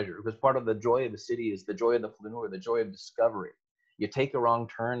of treasure, because part of the joy of the city is the joy of the flaneur, the joy of discovery. You take a wrong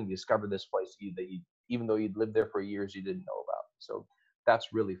turn, you discover this place that even though you'd lived there for years, you didn't know about. So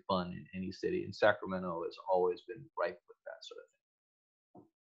that's really fun in any city. And Sacramento has always been ripe with that sort of thing.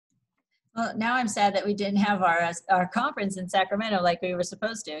 Well, now I'm sad that we didn't have our conference in Sacramento like we were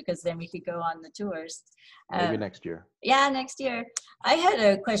supposed to, because then we could go on the tours. Maybe next year. Yeah, next year. I had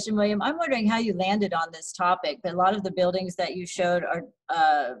a question, William. I'm wondering how you landed on this topic. A lot of the buildings that you showed are,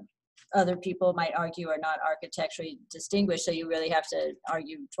 other people might argue, are not architecturally distinguished, so you really have to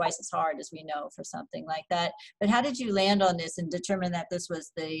argue twice as hard, as we know, for something like that. But how did you land on this and determine that this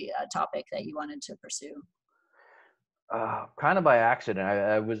was the topic that you wanted to pursue? Kind of by accident.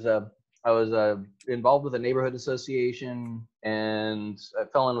 I was involved with a neighborhood association, and I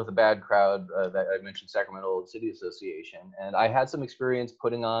fell in with a bad crowd that I mentioned, Sacramento Old City Association. And I had some experience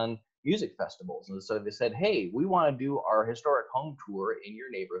putting on music festivals. And so they said, hey, we want to do our historic home tour in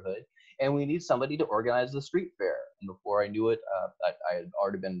your neighborhood, and we need somebody to organize the street fair. And before I knew it, I had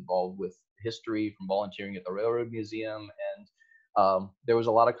already been involved with history from volunteering at the Railroad Museum. And there was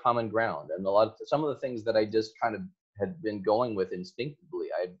a lot of common ground, and some of the things that I just kind of had been going with instinctively.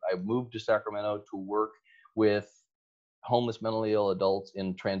 I moved to Sacramento to work with homeless mentally ill adults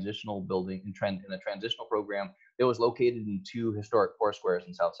in transitional building, in a transitional program that was located in 2 historic foursquares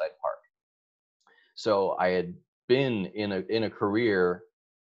in Southside Park. So I had been in a career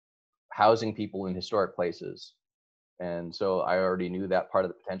housing people in historic places. And so I already knew that part of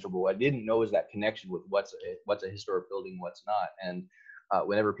the potential, but what I didn't know is that connection with what's a historic building, what's not. And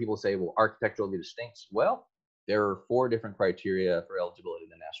whenever people say, well, architecturally distinct, well, there are 4 different criteria for eligibility in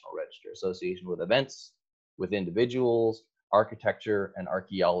the National Register: association with events, with individuals, architecture, and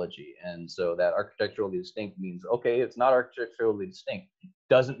archaeology. And so that architecturally distinct means, okay, it's not architecturally distinct.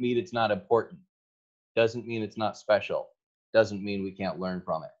 Doesn't mean it's not important. Doesn't mean it's not special. Doesn't mean we can't learn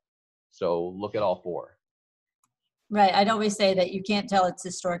from it. So look at all 4. Right. I'd always say that you can't tell it's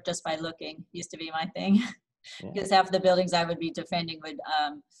historic just by looking. Used to be my thing. Because half of the buildings I would be defending would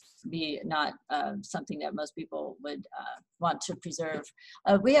be not something that most people would want to preserve.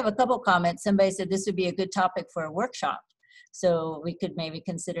 We have a couple comments. Somebody said this would be a good topic for a workshop, so we could maybe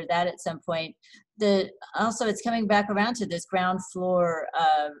consider that at some point. Also, it's coming back around to this ground floor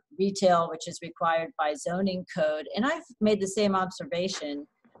retail, which is required by zoning code. And I've made the same observation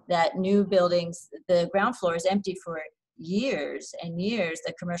that new buildings, the ground floor is empty for years and years,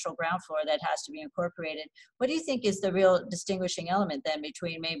 the commercial ground floor that has to be incorporated. What do you think is the real distinguishing element then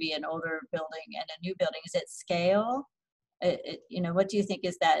between maybe an older building and a new building? Is it scale? What do you think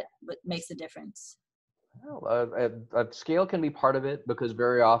is that what makes the difference? Well, scale can be part of it, because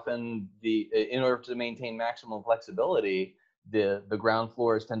very often in order to maintain maximum flexibility, the ground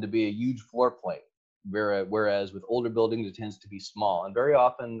floors tend to be a huge floor plate, whereas with older buildings it tends to be small. And very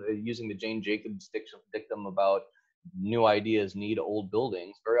often, using the Jane Jacobs dictum about new ideas need old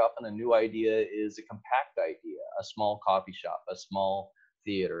buildings, very often a new idea is a compact idea: a small coffee shop, a small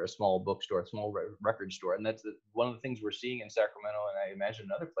theater, a small bookstore, a small record store. And that's one of the things we're seeing in Sacramento, and I imagine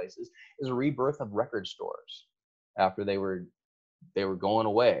in other places, is a rebirth of record stores after they were going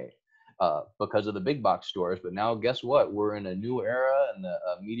away because of the big box stores. But now guess what? We're in a new era, and the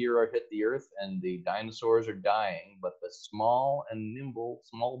meteor hit the earth, and the dinosaurs are dying, but the small and nimble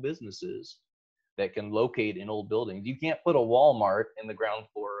small businesses that can locate in old buildings. You can't put a Walmart in the ground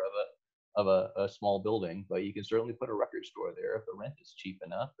floor of a small building, but you can certainly put a record store there if the rent is cheap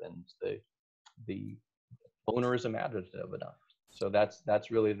enough and the owner is imaginative enough. So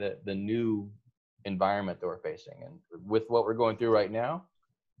that's really the new environment that we're facing. And with what we're going through right now,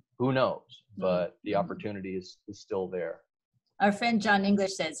 who knows? But the opportunity is still there. Our friend John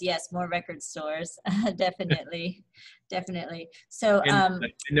English says, yes, more record stores. Definitely. Definitely. So I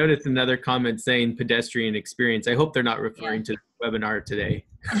noticed another comment saying pedestrian experience. I hope they're not referring to the webinar today.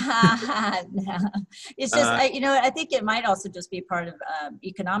 No. It's just, I think it might also just be part of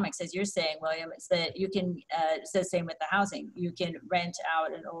economics, as you're saying, William. It's that you can, it's the same with the housing. You can rent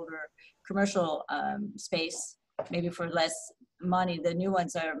out an older commercial space, maybe for less money. The new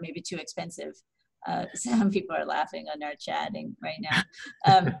ones are maybe too expensive. Some people are laughing on our chatting right now.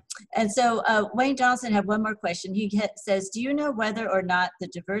 And so Wayne Johnson had one more question. He says, do you know whether or not the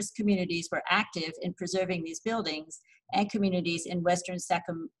diverse communities were active in preserving these buildings and communities in Western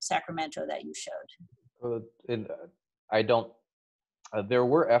Sacramento that you showed? I don't, there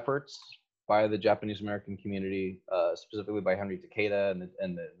were efforts by the Japanese American community, specifically by Henry Takeda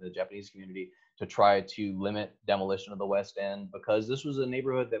and the Japanese community, to try to limit demolition of the West End, because this was a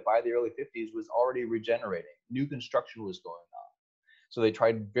neighborhood that by the early 50s was already regenerating. New construction was going on. So they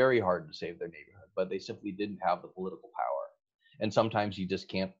tried very hard to save their neighborhood, but they simply didn't have the political power. And sometimes you just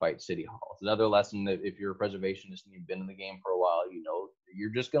can't fight City Hall. It's another lesson that if you're a preservationist and you've been in the game for a while, you know you're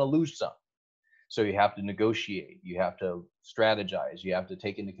just going to lose some. So you have to negotiate, you have to strategize, you have to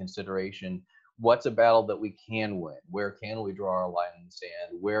take into consideration what's a battle that we can win? Where can we draw our line in the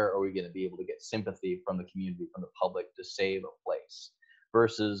sand? Where are we going to be able to get sympathy from the community, from the public, to save a place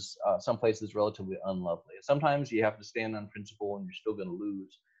versus some places relatively unlovely? Sometimes you have to stand on principle and you're still going to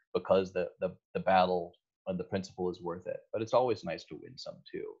lose because the battle of the principle is worth it. But it's always nice to win some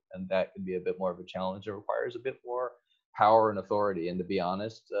too. And that can be a bit more of a challenge. It requires a bit more power and authority. And to be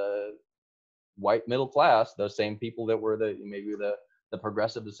honest, white middle class, those same people that were maybe the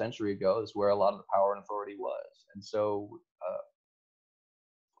progressive a century ago, is where a lot of the power and authority was. And so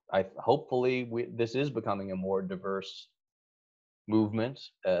hopefully this is becoming a more diverse movement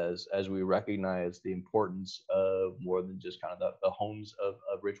as we recognize the importance of more than just kind of the homes of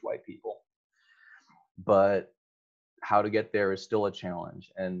rich white people. But how to get there is still a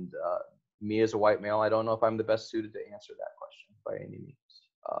challenge. And me as a white male, I don't know if I'm the best suited to answer that question by any means.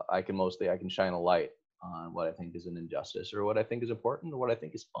 I can shine a light on what I think is an injustice, or what I think is important, or what I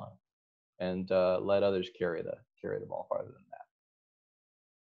think is fun, and let others carry the ball farther than that.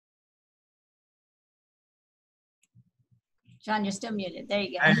 John, you're still muted. There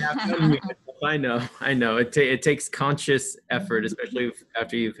you go. I know. It takes conscious effort, especially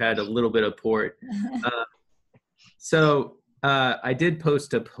after you've had a little bit of port. So I did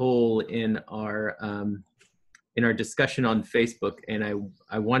post a poll in our discussion on Facebook, and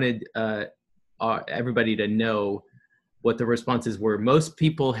I wanted everybody to know what the responses were. Most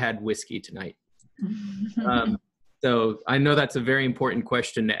people had whiskey tonight. So I know that's a very important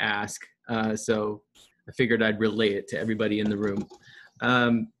question to ask. So I figured I'd relay it to everybody in the room.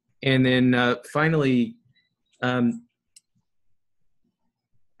 And then finally, I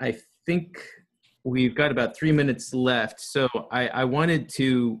think we've got about 3 minutes left. So I wanted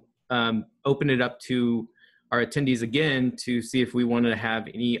to open it up to our attendees again to see if we want to have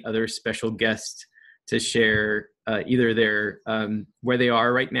any other special guests to share either their where they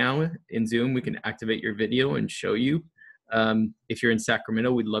are right now in Zoom. We can activate your video and show you. If you're in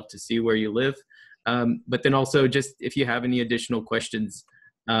Sacramento, we'd love to see where you live. But then also just if you have any additional questions.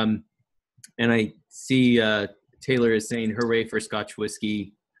 And I see Taylor is saying hooray for Scotch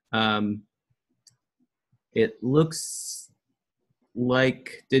whiskey. It looks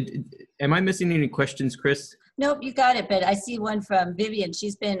like, am I missing any questions, Chris? Nope, you got it. But I see one from Vivian.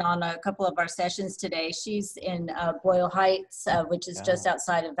 She's been on a couple of our sessions today. She's in Boyle Heights, which is just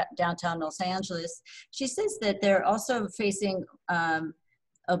outside of downtown Los Angeles. She says that they're also facing,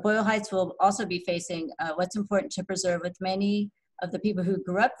 Boyle Heights will also be facing what's important to preserve with many of the people who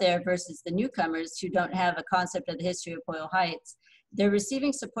grew up there versus the newcomers who don't have a concept of the history of Boyle Heights. They're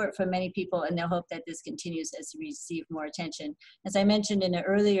receiving support from many people, and they'll hope that this continues as we receive more attention. As I mentioned in an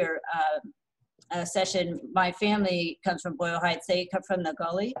earlier session, my family comes from Boyle Heights. They come from the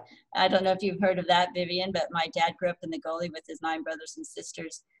Gully. I don't know if you've heard of that, Vivian, but my dad grew up in the Gully with his 9 brothers and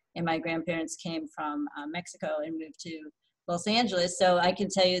sisters, and my grandparents came from Mexico and moved to Los Angeles. So I can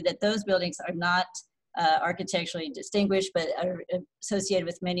tell you that those buildings are not architecturally distinguished, but are associated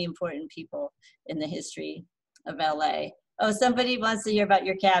with many important people in the history of LA. Oh, somebody wants to hear about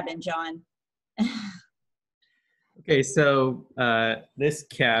your cabin, John. Okay, so this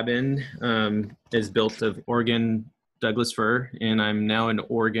cabin is built of Oregon Douglas fir, and I'm now in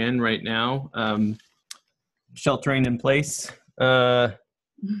Oregon right now, sheltering in place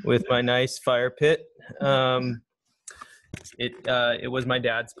with my nice fire pit. It was my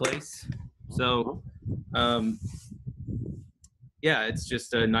dad's place, so yeah, it's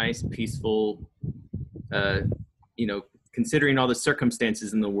just a nice, peaceful, considering all the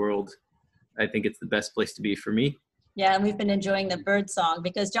circumstances in the world, I think it's the best place to be for me. Yeah, and we've been enjoying the bird song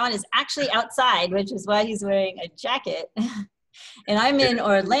because John is actually outside, which is why he's wearing a jacket. And I'm in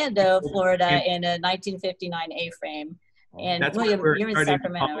Orlando, Florida, in a 1959 A-frame. And That's why William, we're you're in starting to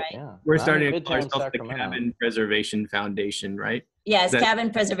Sacramento, call- right? Yeah. We're I'm starting in to call Midtown ourselves the Sacramento. Cabin Preservation Foundation, right? Yeah, it's That-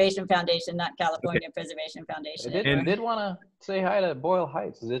 Cabin Preservation Foundation, not California Preservation Foundation. I did want to say hi to Boyle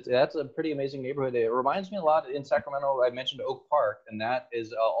Heights. That's a pretty amazing neighborhood. It reminds me a lot in Sacramento. I mentioned Oak Park, and that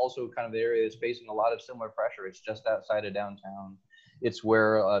is also kind of the area that's facing a lot of similar pressure. It's just outside of downtown. It's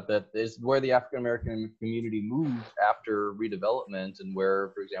where the African American community moved after redevelopment, and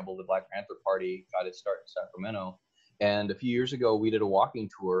where, for example, the Black Panther Party got its start in Sacramento. And a few years ago, we did a walking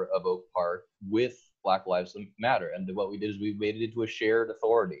tour of Oak Park with Black Lives Matter. And what we did is we made it into a shared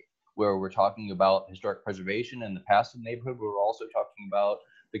authority where we're talking about historic preservation and the past of the neighborhood. But we're also talking about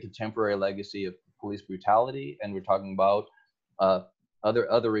the contemporary legacy of police brutality. And we're talking about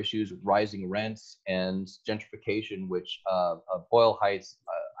other issues, rising rents and gentrification, which Boyle Heights,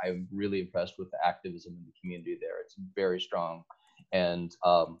 I'm really impressed with the activism in the community there. It's very strong. And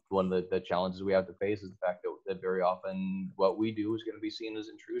one of the challenges we have to face is the fact that very often what we do is going to be seen as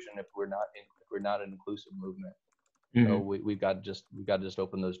intrusion if we're not an inclusive movement. Mm-hmm. So we've got to just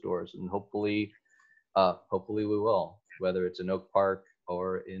open those doors, and hopefully we will, whether it's in Oak Park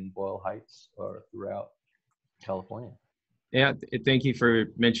or in Boyle Heights or throughout California. Yeah, thank you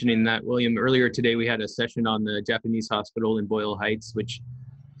for mentioning that, William. Earlier today, we had a session on the Japanese hospital in Boyle Heights, which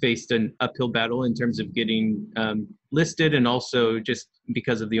faced an uphill battle in terms of getting listed, and also just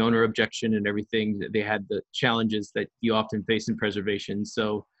because of the owner objection and everything, they had the challenges that you often face in preservation.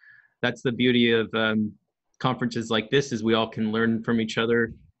 So that's the beauty of conferences like this, is we all can learn from each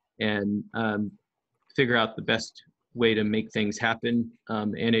other and figure out the best way to make things happen.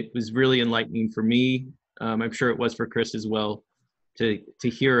 And it was really enlightening for me. I'm sure it was for Chris as well, to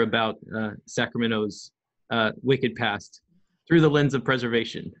hear about Sacramento's wicked past through the lens of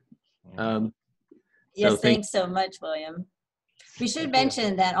preservation. Yes, thanks so much, William. We should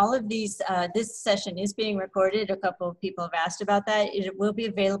mention that all of these, this session is being recorded. A couple of people have asked about that. It will be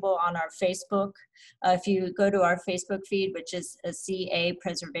available on our Facebook. If you go to our Facebook feed, which is a CA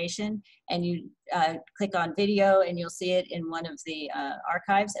Preservation, and you click on video, and you'll see it in one of the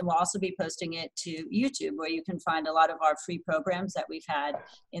archives. And we'll also be posting it to YouTube, where you can find a lot of our free programs that we've had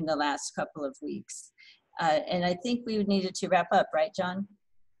in the last couple of weeks. And I think we needed to wrap up, right, John?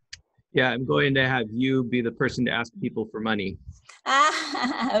 Yeah, I'm going to have you be the person to ask people for money.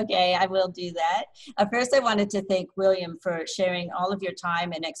 Okay, I will do that. First, I wanted to thank William for sharing all of your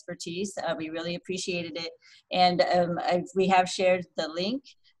time and expertise. We really appreciated it. And we have shared the link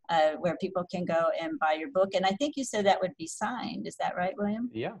where people can go and buy your book. And I think you said that would be signed. Is that right, William?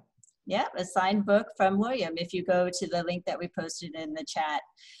 Yeah. Yeah, a signed book from William, if you go to the link that we posted in the chat.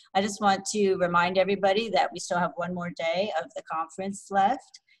 I just want to remind everybody that we still have one more day of the conference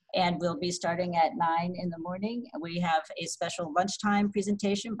left. And we'll be starting at 9 in the morning. We have a special lunchtime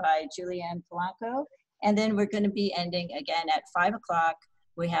presentation by Julianne Polanco. And then we're going to be ending again at 5 o'clock.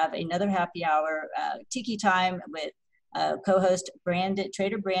 We have another happy hour, tiki time, with co-host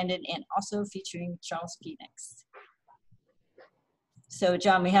Trader Brandon, and also featuring Charles Phoenix. So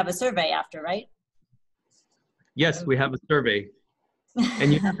John, we have a survey after, right? Yes, we have a survey.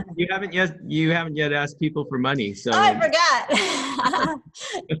 And you haven't yet asked people for money. So I forgot.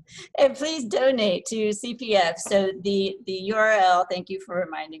 And please donate to CPF. So the URL, thank you for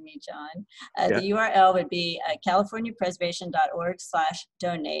reminding me, John. The URL would be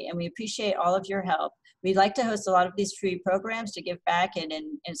californiapreservation.org/donate. And we appreciate all of your help. We'd like to host a lot of these free programs to give back, and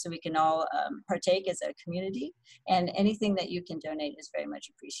so we can all partake as a community. And anything that you can donate is very much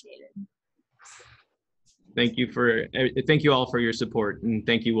appreciated. Thank you all for your support, and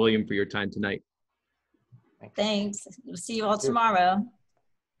thank you, William, for your time tonight. Thanks. We'll see you all tomorrow.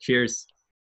 Cheers.